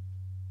them.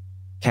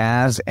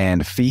 Kazz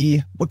and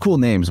Fee. What cool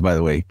names, by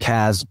the way.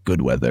 Kazz,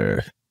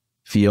 Goodweather.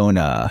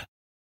 Fiona,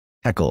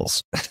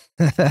 Heckles.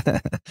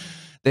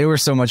 They were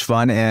so much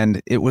fun,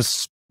 and it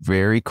was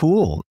very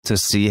cool to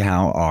see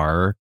how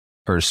our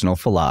personal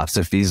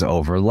philosophies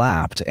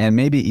overlapped, and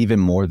maybe even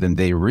more than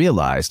they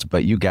realized.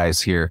 But you guys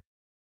here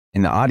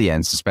in the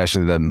audience,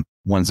 especially the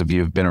ones of you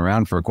who've been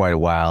around for quite a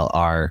while,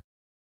 are,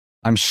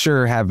 I'm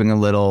sure, having a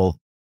little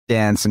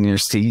dance in your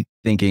seat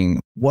thinking,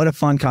 what a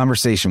fun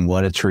conversation,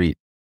 what a treat.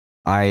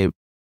 I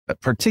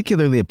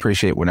particularly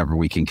appreciate whenever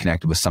we can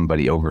connect with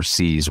somebody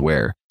overseas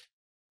where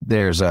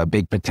there's a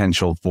big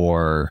potential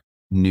for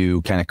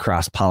new kind of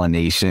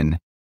cross-pollination.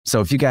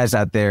 So if you guys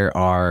out there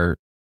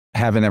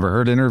haven't ever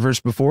heard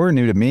InnerVerse before,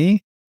 new to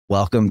me,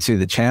 welcome to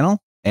the channel.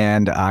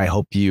 And I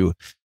hope you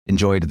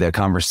enjoyed the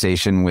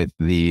conversation with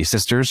the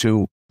sisters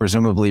who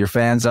presumably you're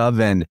fans of.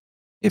 And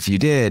if you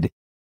did,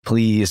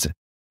 please,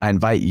 I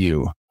invite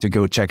you to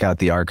go check out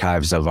the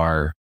archives of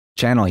our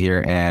channel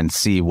here and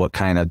see what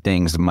kind of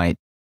things might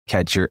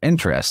catch your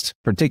interest,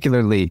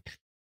 particularly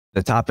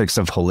the topics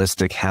of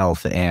holistic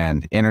health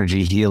and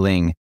energy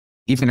healing.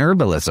 Even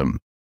herbalism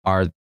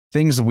are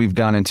things that we've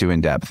gone into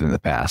in depth in the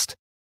past.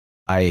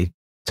 I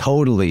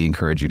totally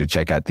encourage you to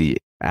check out the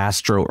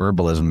Astro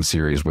Herbalism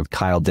series with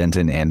Kyle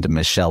Denton and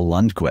Michelle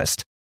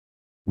Lundquist.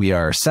 We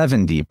are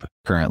 7 deep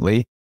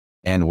currently,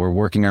 and we're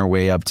working our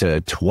way up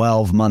to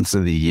 12 months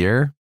of the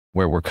year,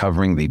 where we're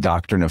covering the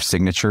doctrine of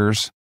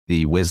signatures,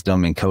 the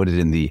wisdom encoded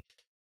in the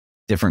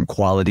different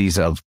qualities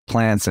of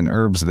plants and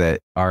herbs that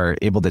are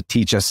able to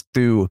teach us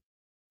through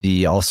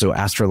the also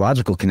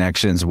astrological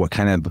connections, what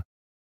kind of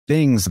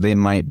things they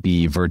might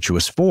be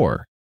virtuous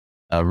for.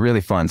 A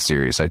really fun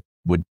series. I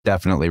would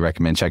definitely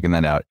recommend checking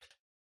that out.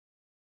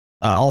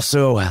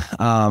 Also,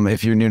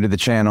 if you're new to the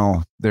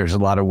channel, there's a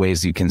lot of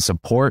ways you can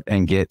support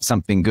and get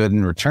something good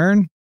in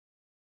return.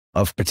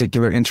 of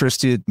particular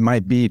interest, it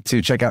might be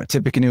to check out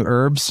Tippecanoe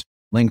Herbs,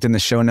 linked in the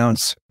show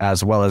notes,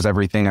 as well as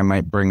everything I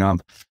might bring up.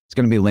 It's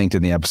going to be linked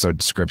in the episode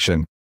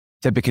description.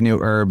 Tippecanoe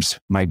Herbs,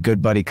 my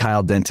good buddy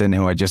Kyle Denton,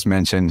 who I just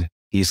mentioned,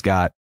 he's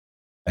got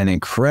an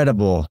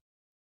incredible,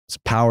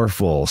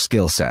 powerful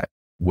skill set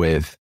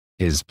with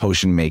his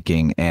potion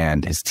making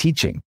and his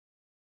teaching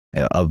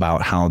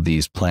about how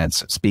these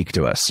plants speak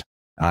to us.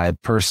 I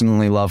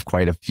personally love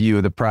quite a few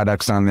of the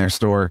products on their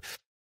store.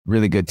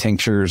 Really good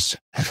tinctures.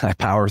 I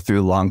power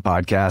through long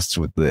podcasts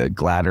with the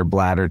Gladder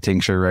Bladder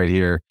tincture right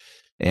here.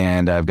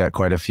 And I've got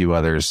quite a few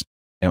others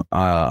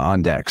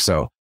on deck.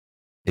 So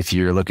if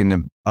you're looking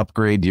to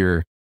upgrade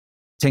your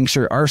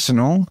tincture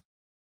arsenal,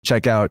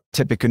 check out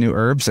Tippecanoe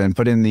Herbs and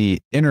put in the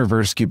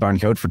InnerVerse coupon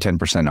code for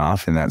 10%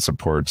 off. And that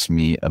supports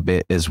me a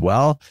bit as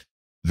well.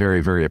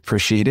 Very, very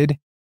appreciated.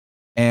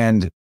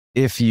 And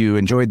if you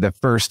enjoyed the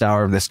first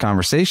hour of this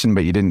conversation,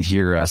 but you didn't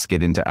hear us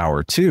get into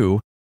hour two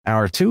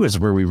is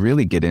where we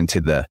really get into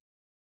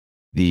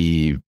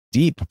the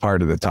deep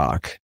part of the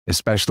talk,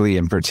 especially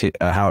in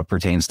how it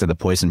pertains to the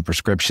Poison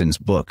Prescriptions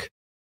book,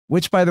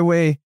 which, by the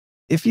way,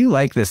 if you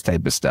like this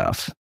type of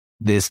stuff,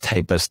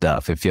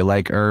 if you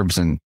like herbs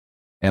and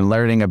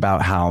learning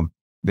about how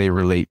they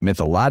relate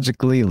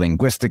mythologically,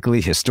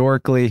 linguistically,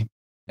 historically,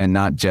 and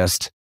not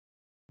just,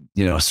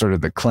 sort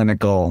of the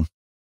clinical,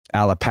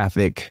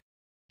 allopathic,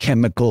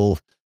 chemical,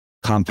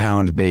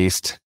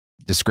 compound-based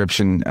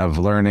description of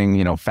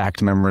learning,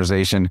 fact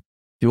memorization.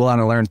 If you want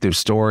to learn through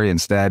story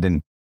instead,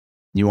 and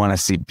you want to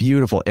see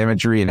beautiful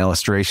imagery and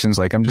illustrations,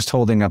 like I'm just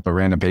holding up a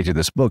random page of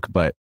this book,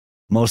 but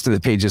most of the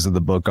pages of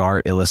the book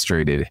are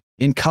illustrated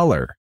in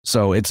color.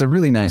 So it's a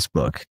really nice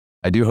book.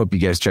 I do hope you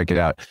guys check it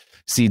out.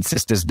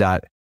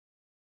 seedsistas.co.uk.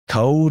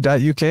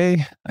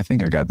 I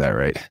think I got that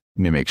right. Let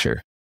me make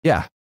sure.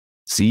 Yeah.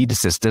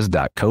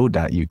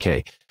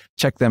 seedsistas.co.uk.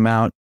 Check them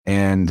out.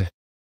 And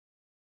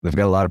they've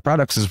got a lot of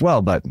products as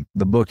well, but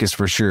the book is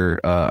for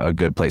sure a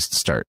good place to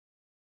start.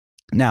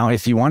 Now,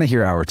 if you want to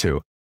hear hour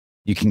two,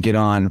 you can get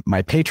on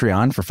my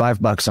Patreon for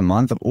 $5 a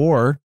month,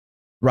 or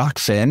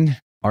Rockfin,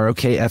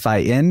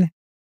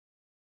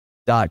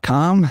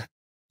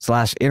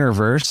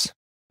 ROKFIN.com/InnerVerse,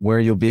 where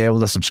you'll be able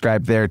to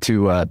subscribe there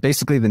to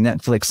basically the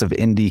Netflix of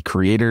indie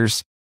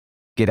creators,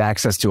 get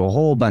access to a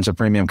whole bunch of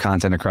premium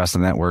content across the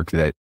network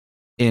that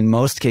in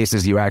most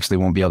cases you actually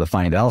won't be able to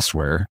find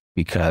elsewhere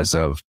because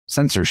of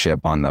censorship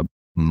on the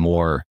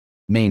more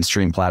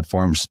mainstream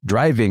platforms,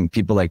 driving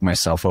people like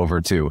myself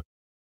over to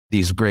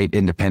these great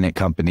independent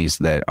companies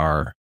that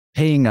are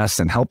paying us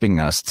and helping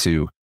us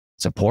to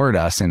support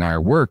us in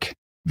our work.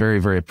 Very,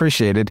 very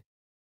appreciated.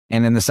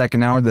 And in the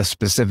second hour, the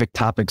specific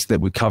topics that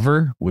we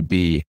cover would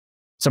be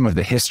some of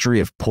the history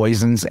of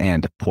poisons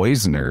and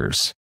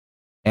poisoners,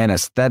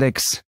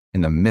 anesthetics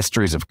and the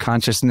mysteries of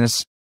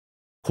consciousness,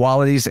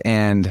 qualities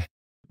and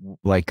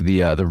like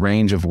the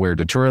range of where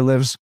datura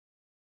lives.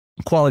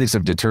 Qualities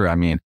of datura, I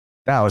mean,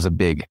 that was a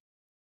big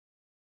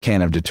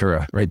can of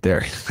datura right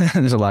there.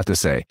 There's a lot to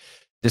say.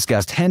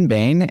 Discussed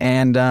henbane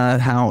and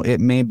how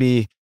it may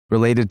be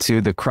related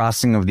to the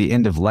crossing of the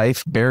end of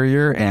life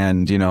barrier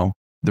and,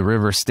 the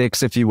river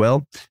Styx, if you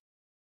will.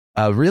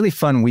 A really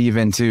fun weave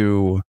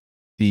into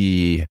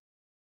the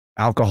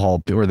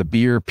alcohol or the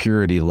beer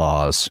purity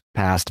laws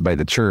passed by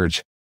the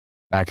church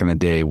back in the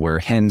day, where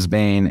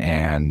henbane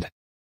and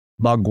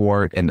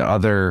mugwort and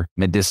other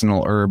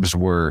medicinal herbs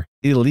were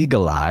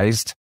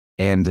illegalized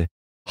and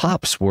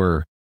hops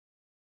were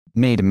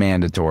made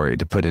mandatory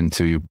to put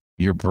into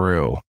your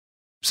brew.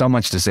 So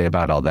much to say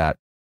about all that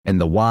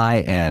and the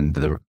why and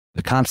the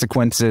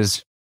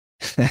consequences.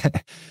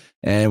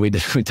 And we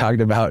talked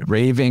about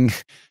raving,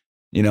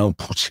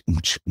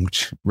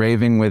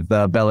 raving with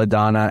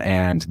Belladonna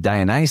and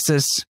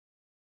Dionysus,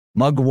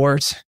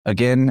 mugwort,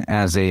 again,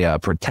 as a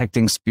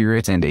protecting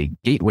spirit and a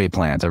gateway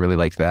plant. I really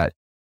like that.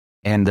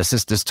 And the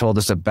sisters told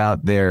us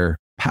about their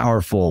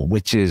powerful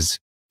witches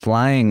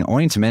flying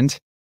ointment.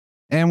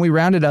 And we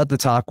rounded out the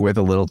talk with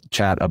a little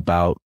chat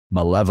about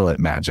malevolent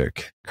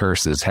magic,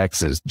 curses,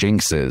 hexes,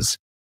 jinxes,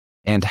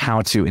 and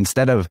how to,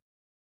 instead of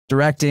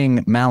directing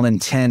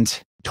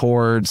malintent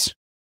towards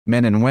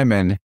men and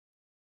women,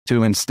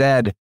 to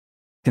instead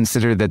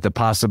consider that the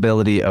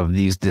possibility of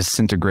these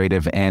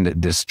disintegrative and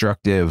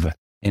destructive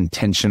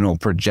intentional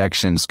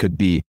projections could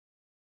be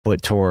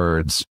put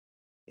towards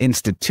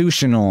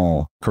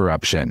institutional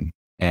corruption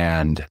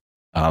and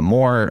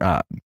more,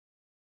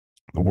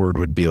 the word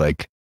would be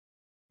like,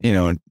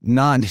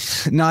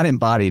 not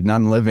embodied,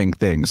 non-living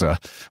things,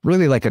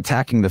 really like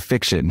attacking the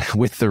fiction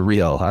with the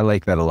real. I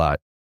like that a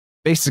lot.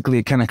 Basically,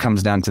 it kind of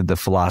comes down to the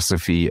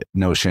philosophy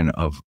notion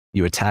of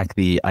you attack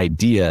the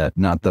idea,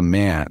 not the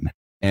man.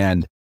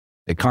 And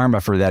the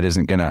karma for that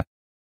isn't going to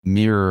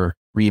mirror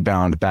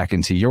rebound back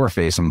into your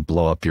face and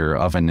blow up your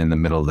oven in the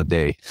middle of the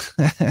day.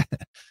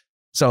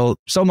 So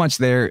much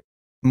there,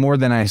 more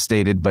than I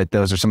stated, but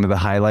those are some of the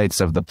highlights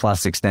of the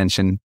Plus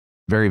extension.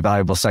 Very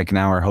valuable second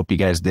hour. Hope you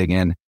guys dig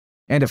in.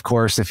 And of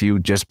course, if you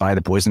just buy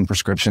the Poison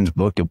Prescriptions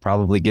book, you'll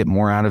probably get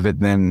more out of it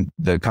than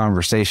the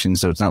conversation.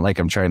 So it's not like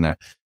I'm trying to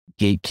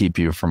gatekeep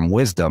you from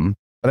wisdom.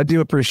 But I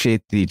do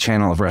appreciate the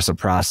channel of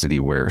reciprocity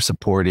where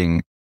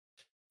supporting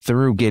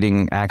through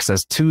getting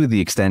access to the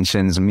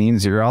extensions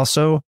means you're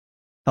also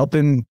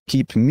helping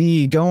keep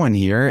me going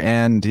here.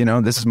 And, you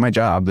know, this is my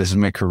job. This is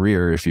my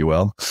career, if you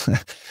will.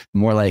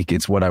 More like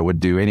it's what I would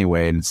do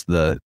anyway. And it's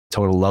the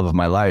total love of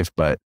my life.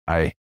 But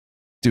I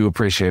do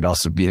appreciate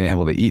also being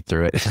able to eat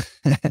through it.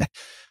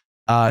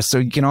 So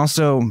you can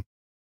also,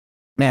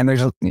 man,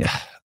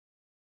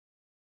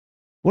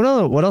 what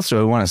else do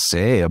I want to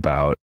say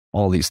about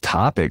all these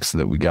topics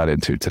that we got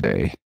into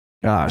today?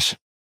 Gosh.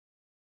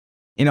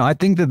 You know, I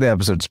think that the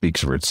episode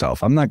speaks for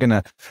itself. I'm not going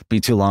to be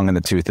too long in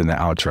the tooth in the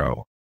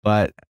outro,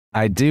 but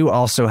I do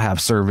also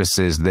have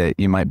services that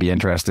you might be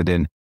interested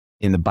in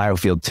the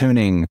biofield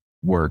tuning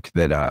work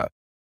that I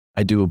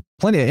do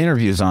plenty of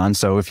interviews on.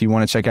 So if you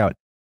want to check out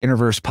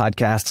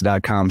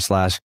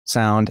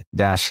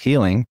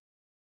InnerVersePodcast.com/sound-healing,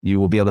 you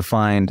will be able to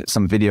find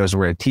some videos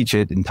where I teach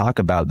it and talk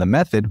about the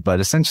method. But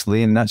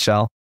essentially, in a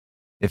nutshell,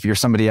 if you're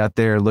somebody out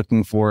there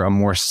looking for a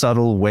more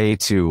subtle way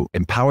to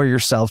empower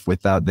yourself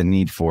without the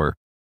need for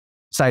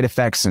side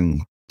effects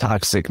and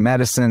toxic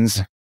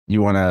medicines,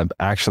 you want to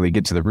actually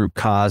get to the root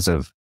cause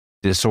of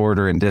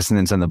disorder and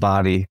dissonance in the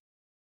body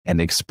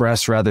and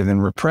express rather than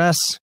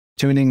repress,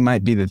 tuning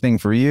might be the thing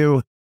for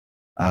you.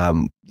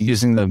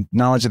 Using the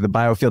knowledge of the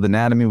biofield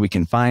anatomy, we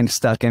can find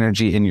stuck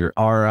energy in your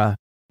aura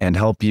and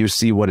help you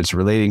see what it's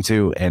relating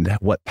to and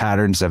what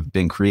patterns have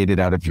been created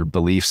out of your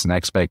beliefs and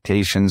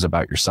expectations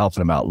about yourself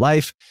and about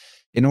life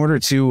in order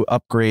to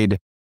upgrade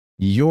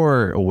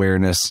your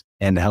awareness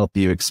and help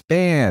you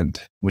expand,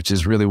 which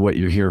is really what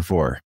you're here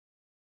for.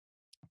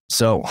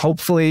 So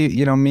hopefully,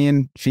 you know, me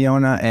and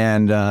Fiona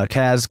and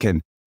Kazz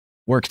can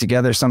work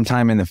together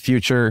sometime in the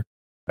future.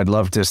 I'd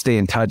love to stay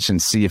in touch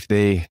and see if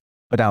they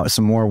put out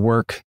some more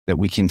work that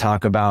we can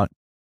talk about.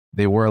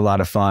 They were a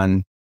lot of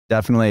fun.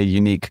 Definitely a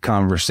unique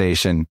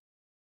conversation.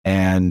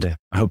 And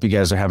I hope you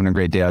guys are having a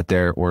great day out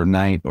there or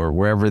night or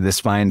wherever this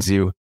finds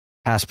you,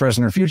 past,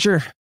 present, or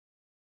future.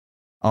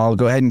 I'll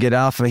go ahead and get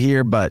off of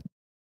here, but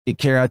take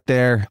care out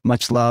there.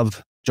 Much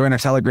love. Join our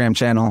Telegram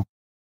channel,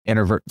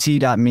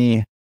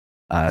 t.me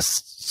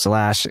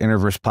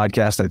 /InnerVerse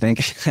podcast, I think,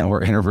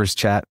 or InnerVerse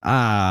chat.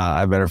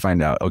 I better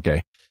find out.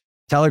 Okay.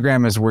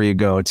 Telegram is where you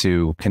go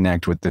to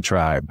connect with the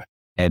tribe.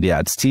 And yeah,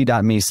 it's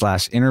t.me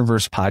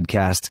 /InnerVerse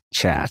podcast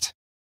chat.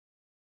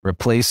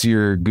 Replace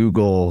your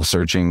Google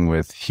searching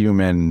with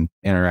human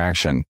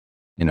interaction,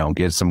 you know,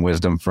 get some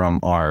wisdom from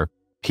our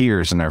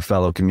peers and our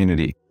fellow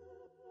community.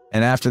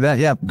 And after that,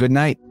 yeah, good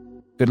night,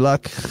 good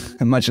luck,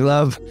 and much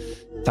love.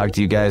 Talk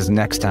to you guys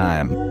next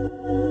time.